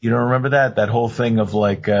say? You don't remember that? That whole thing of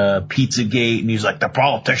like, Pizzagate, and he's like, the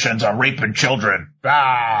politicians are raping children,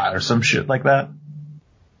 or some shit like that?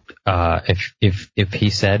 If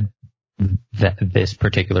he said that this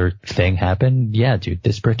particular thing happened, yeah, dude,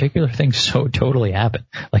 this particular thing so totally happened.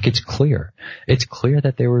 Like, it's clear. It's clear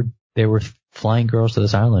that they were flying girls to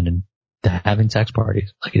this island and having sex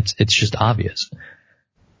parties. Like, it's just obvious.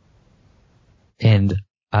 And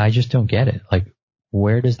I just don't get it. Like,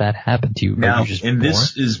 where does that happen to you? Now, and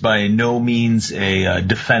this is by no means a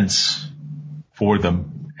defense for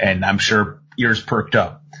them, and I'm sure ears perked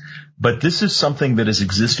up. But this is something that has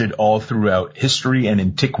existed all throughout history and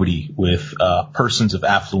antiquity with persons of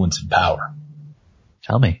affluence and power.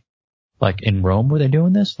 Tell me. Like, in Rome were they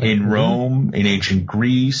doing this? Like, in Rome, in ancient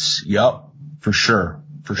Greece, yup, for sure.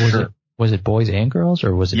 Was it boys and girls,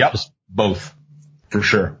 or was it just both? For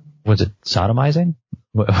sure. Was it sodomizing?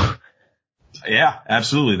 Yeah,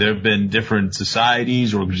 absolutely. There have been different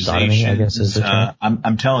societies, organizations. Sodomy, I guess, is the term.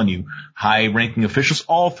 I'm telling you, high-ranking officials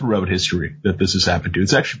all throughout history that this has happened to.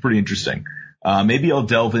 It's actually pretty interesting. Maybe I'll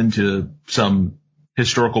delve into some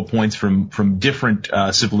historical points from different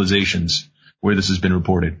civilizations where this has been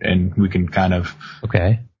reported, and we can kind of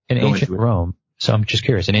in ancient Rome. So I'm just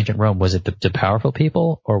curious. In ancient Rome, was it the powerful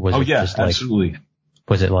people, or was it just like? Absolutely.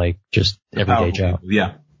 Was it like just everyday Joe? People,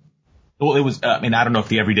 yeah. Well, it was, I don't know if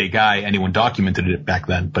the everyday guy, anyone documented it back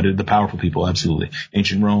then, but the powerful people, absolutely.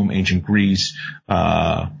 Ancient Rome, ancient Greece,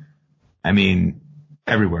 everywhere.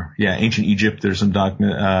 Yeah, ancient Egypt, there's some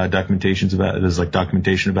documentations about it. There's like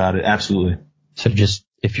documentation about it. Absolutely. So just,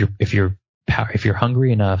 if you're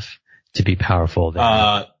hungry enough to be powerful,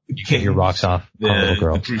 then you get your rocks off on little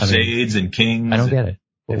girls. The Crusades and kings. I don't get it.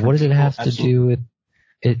 What does it have to do with?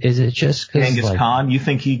 Is it just because Genghis Khan? You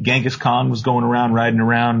think Genghis Khan was going around, riding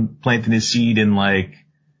around, planting his seed in like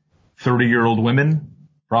 30-year-old women?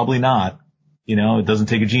 Probably not. You know, it doesn't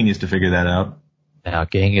take a genius to figure that out. Now,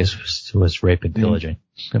 Genghis was rape and pillaging.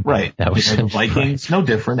 Right. That was the Vikings. No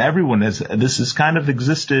different. Everyone has. This has kind of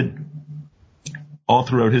existed all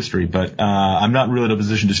throughout history, but I'm not really in a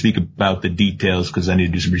position to speak about the details because I need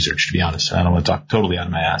to do some research. To be honest, I don't want to talk totally out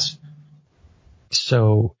of my ass.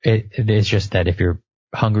 So it is just that if you're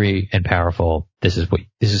hungry and powerful, this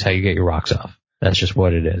is how you get your rocks off. That's just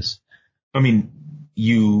what it is. I mean,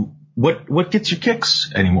 what gets you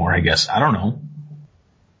kicks anymore, I guess? I don't know.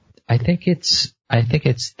 I think it's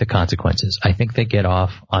the consequences. I think they get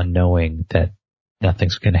off on knowing that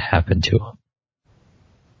nothing's going to happen to them.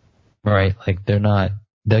 Right? Like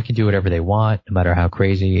they can do whatever they want, no matter how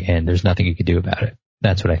crazy, and there's nothing you can do about it.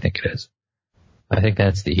 That's what I think it is. I think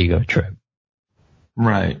that's the ego trip.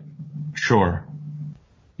 Right. Sure.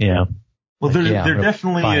 You know? Well, there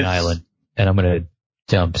definitely buy is. An island, and I'm going to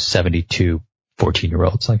dump 72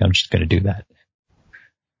 14-year-olds. Like, I'm just going to do that.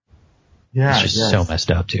 Yeah. It's just so messed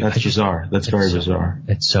up, dude. That's bizarre. That's very bizarre.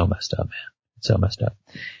 It's so messed up, man. It's so messed up.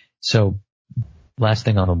 So, last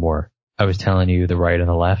thing on the war. I was telling you the right and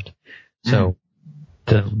the left. So,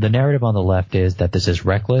 the narrative on the left is that this is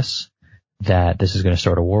reckless, that this is going to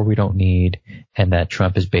start a war we don't need, and that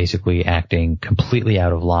Trump is basically acting completely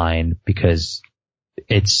out of line because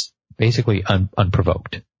it's basically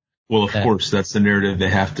unprovoked. Well, of course, that's the narrative they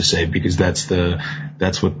have to say because that's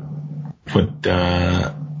what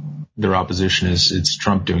their opposition is. It's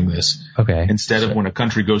Trump doing this. Okay. Instead of when a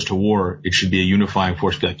country goes to war, it should be a unifying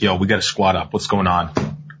force. Be like, yo, we got to squat up. What's going on?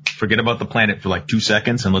 Forget about the planet for like 2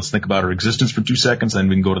 seconds and let's think about our existence for 2 seconds. Then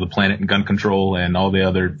we can go to the planet and gun control and all the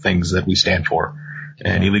other things that we stand for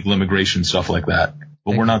and illegal immigration, stuff like that.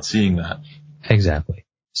 But we're not seeing that. Exactly.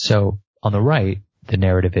 So on the right, the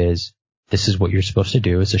narrative is this is what you're supposed to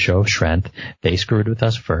do. It's a show of strength. They screwed with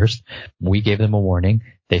us first. We gave them a warning.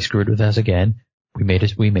 They screwed with us again. We made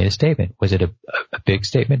a statement. Was it a big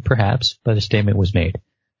statement? Perhaps, but a statement was made.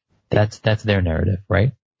 That's their narrative,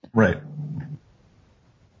 right? Right.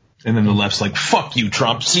 And then the left's like, fuck you,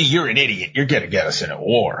 Trump. See, you're an idiot. You're going to get us in a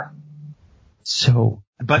war. So,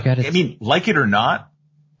 but I mean, like it or not,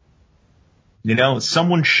 You know,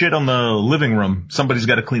 someone shit on the living room. Somebody's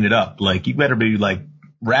got to clean it up. Like, you better be like,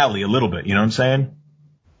 rally a little bit. You know what I'm saying?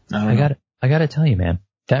 I gotta tell you, man,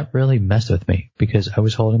 that really messed with me because I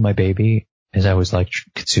was holding my baby as I was like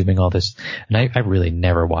consuming all this. And I really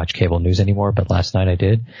never watch cable news anymore, but last night I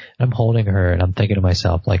did. And I'm holding her and I'm thinking to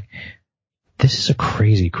myself, like, this is a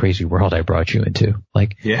crazy, crazy world I brought you into.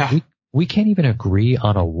 Like, yeah, we can't even agree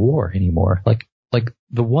on a war anymore. Like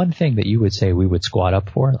the one thing that you would say we would squat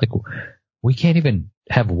up for, like, we can't even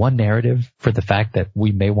have one narrative for the fact that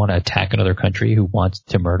we may want to attack another country who wants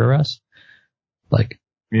to murder us. Like,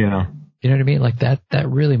 yeah, you know what I mean? Like that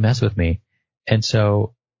really messed with me. And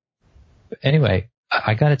so anyway,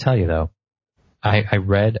 I gotta tell you though, I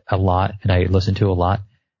read a lot and I listened to a lot.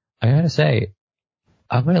 I gotta say,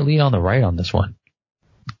 I'm gonna lean on the right on this one.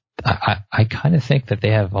 I kind of think that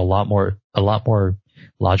they have a lot more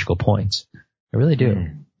logical points. I really do.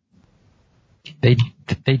 They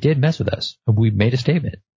did mess with us. We made a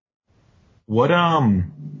statement.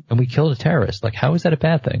 And we killed a terrorist. Like, how is that a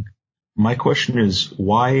bad thing? My question is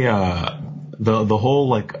why, the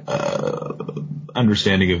whole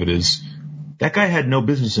understanding of it is that guy had no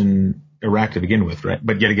business in Iraq to begin with, right?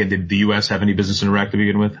 But yet again, did the U.S. have any business in Iraq to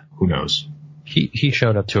begin with? Who knows? He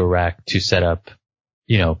showed up to Iraq to set up,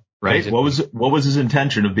 right? What was his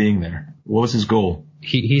intention of being there? What was his goal?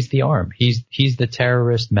 He's the arm. He's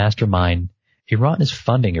the mastermind. Iran is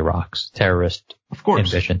funding Iraq's terroristic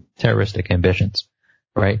ambitions,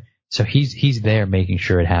 right? So he's there making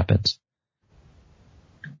sure it happens.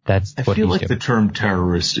 That's what he's doing. I feel like the term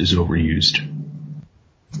terrorist is overused.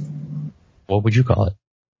 What would you call it?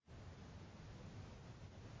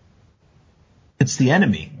 It's the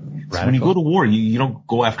enemy. So when you go to war, you don't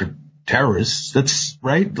go after terrorists. That's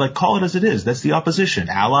right. Like, call it as it is. That's the opposition.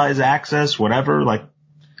 Allies, Axis, whatever. Like,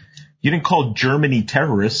 you didn't call Germany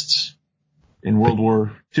terrorists in World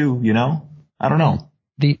War II, I don't know.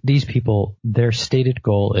 These people, their stated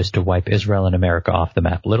goal is to wipe Israel and America off the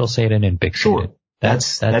map. Little Satan and big Satan. Sure.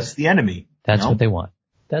 That's the enemy. That's what they want.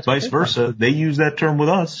 That's vice versa. They use that term with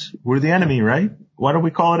us. We're the enemy, right? Why don't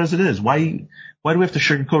we call it as it is? Why do we have to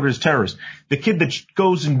sugarcoat it as terrorist? The kid that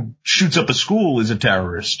goes and shoots up a school is a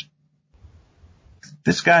terrorist.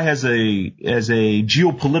 This guy has a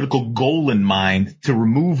geopolitical goal in mind to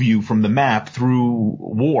remove you from the map through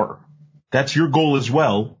war. That's your goal as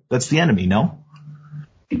well. That's the enemy, no?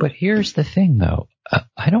 But here's the thing, though.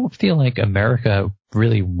 I don't feel like America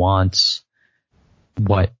really wants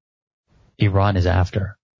what Iran is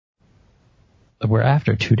after. We're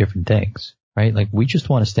after two different things, right? Like, we just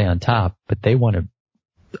want to stay on top, but they want to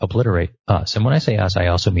obliterate us. And when I say us, I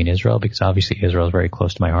also mean Israel, because obviously Israel is very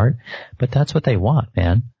close to my heart. But that's what they want,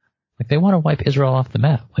 man. Like, they want to wipe Israel off the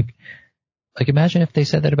map. Like imagine if they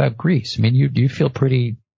said that about Greece. I mean, you feel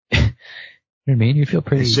pretty. You know what I mean? You feel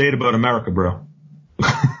pretty. They say it about America, bro.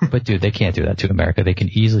 But dude, they can't do that to America. They can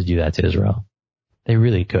easily do that to Israel. They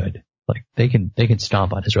really could. Like, they can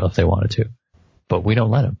stomp on Israel if they wanted to, but we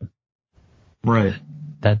don't let them. Right.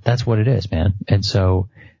 That's what it is, man. And so,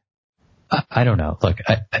 I don't know. Like,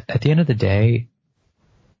 at the end of the day,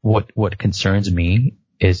 what concerns me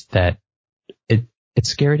is that it's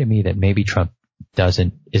scary to me that maybe Trump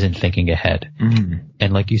isn't thinking ahead. Mm-hmm.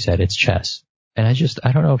 And like you said, it's chess. And I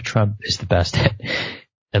don't know if Trump is the best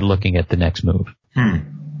at looking at the next move.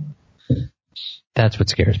 That's what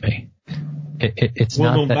scares me. It's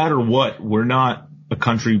no matter what, we're not a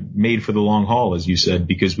country made for the long haul, as you said,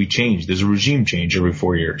 because we change. There's a regime change every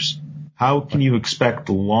 4 years. How can you expect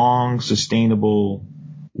long, sustainable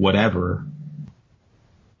whatever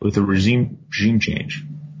with a regime change?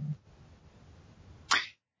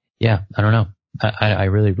 Yeah, I don't know. I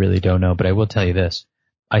really, really don't know. But I will tell you this.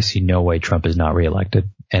 I see no way Trump is not reelected.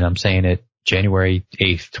 And I'm saying it January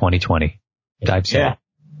 8th, 2020. I've said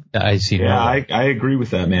it. I see no way. I agree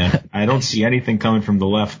with that, man. I don't see anything coming from the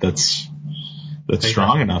left that's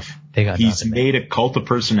strong enough. He's made a cult of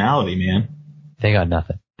personality, man. They got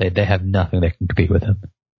nothing. They have nothing that can compete with him.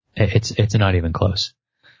 It's not even close.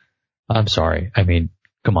 I'm sorry. I mean,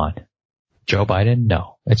 come on. Joe Biden?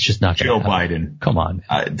 No, it's just not going to happen. Joe Biden. Come on.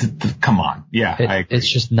 Come on. Yeah, I agree. It's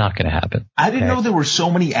just not going to happen. I didn't know there were so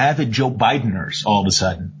many avid Joe Bideners all of a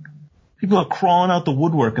sudden. People are crawling out the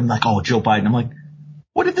woodwork. I'm like, oh, Joe Biden. I'm like,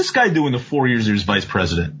 what did this guy do in the 4 years he was vice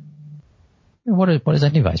president? What does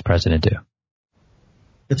any vice president do?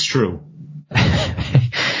 It's true.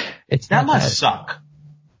 That must suck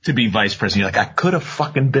to be vice president. You're like, I could have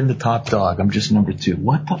fucking been the top dog. I'm just number 2.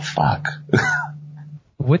 What the fuck?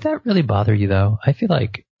 Would that really bother you, though? I feel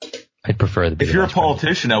like I'd prefer to be if you're a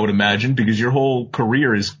politician, I would imagine, because your whole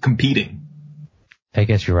career is competing. I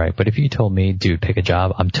guess you're right. But if you told me, dude, pick a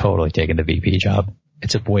job, I'm totally taking the VP job.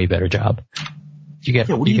 It's a way better job. You get,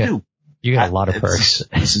 what do you do? You get a lot of perks.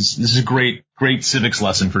 This is a great civics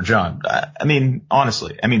lesson for John. I mean,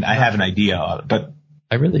 honestly, I have an idea, but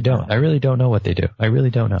I really don't. I really don't know what they do. I really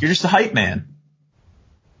don't know. You're just a hype man.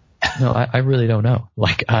 No, I really don't know.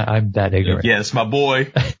 Like, I'm that ignorant. Yeah, it's my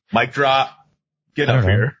boy. Mic drop. Get up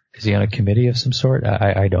here. Is he on a committee of some sort?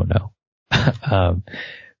 I don't know.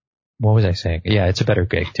 What was I saying? Yeah, it's a better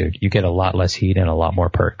gig, dude. You get a lot less heat and a lot more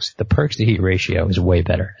perks. The perks to heat ratio is way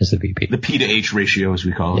better as the VP. The P to H ratio, as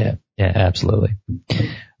we call it. Yeah, absolutely.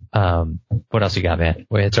 What else you got, man?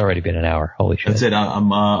 Wait, it's already been an hour. Holy shit. That's it.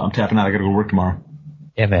 I'm tapping out. I gotta go work tomorrow.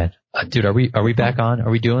 Yeah, man. Dude, are we back on? Are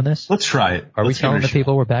we doing this? Let's try it. Are we telling the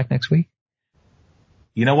people we're back next week?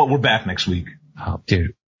 You know what? We're back next week. Oh,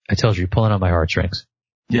 dude. I told you, you're pulling on my heartstrings.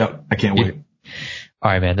 Yep. I can't wait.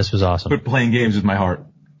 All right, man. This was awesome. Quit playing games with my heart.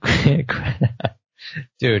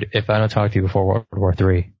 Dude, if I don't talk to you before World War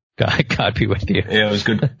III, God be with you. Yeah, it was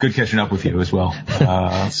good catching up with you as well.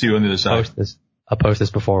 See you on the other side. I'll post this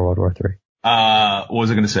before World War III. What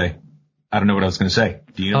was I going to say? I don't know what I was going to say.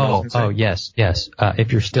 Do you know what I was going to say? Yes.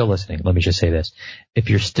 If you're still listening, let me just say this. If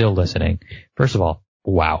you're still listening, first of all,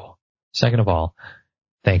 wow. Second of all,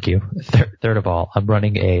 thank you. Third of all, I'm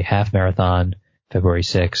running a half marathon February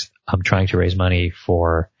 6th. I'm trying to raise money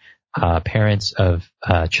for parents of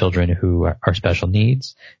children who are special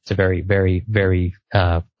needs. It's a very, very, very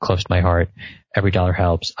close to my heart. Every dollar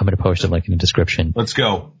helps. I'm going to post a link in the description. Let's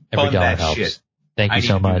go. Every Fund dollar that helps. Shit. Thank you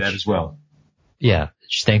so much. I need to do that as well. Yeah,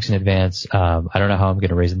 just thanks in advance. I don't know how I'm going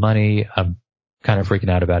to raise the money. I'm kind of freaking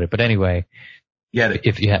out about it, but anyway, yeah.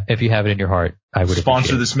 If you have it in your heart, I would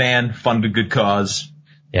sponsor this man. Fund a good cause.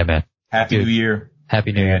 Yeah, man. Happy New Year.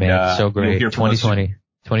 Happy New Year, man. So great. 2020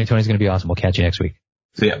 is going to be awesome. We'll catch you next week.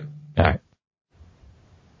 See ya. All right.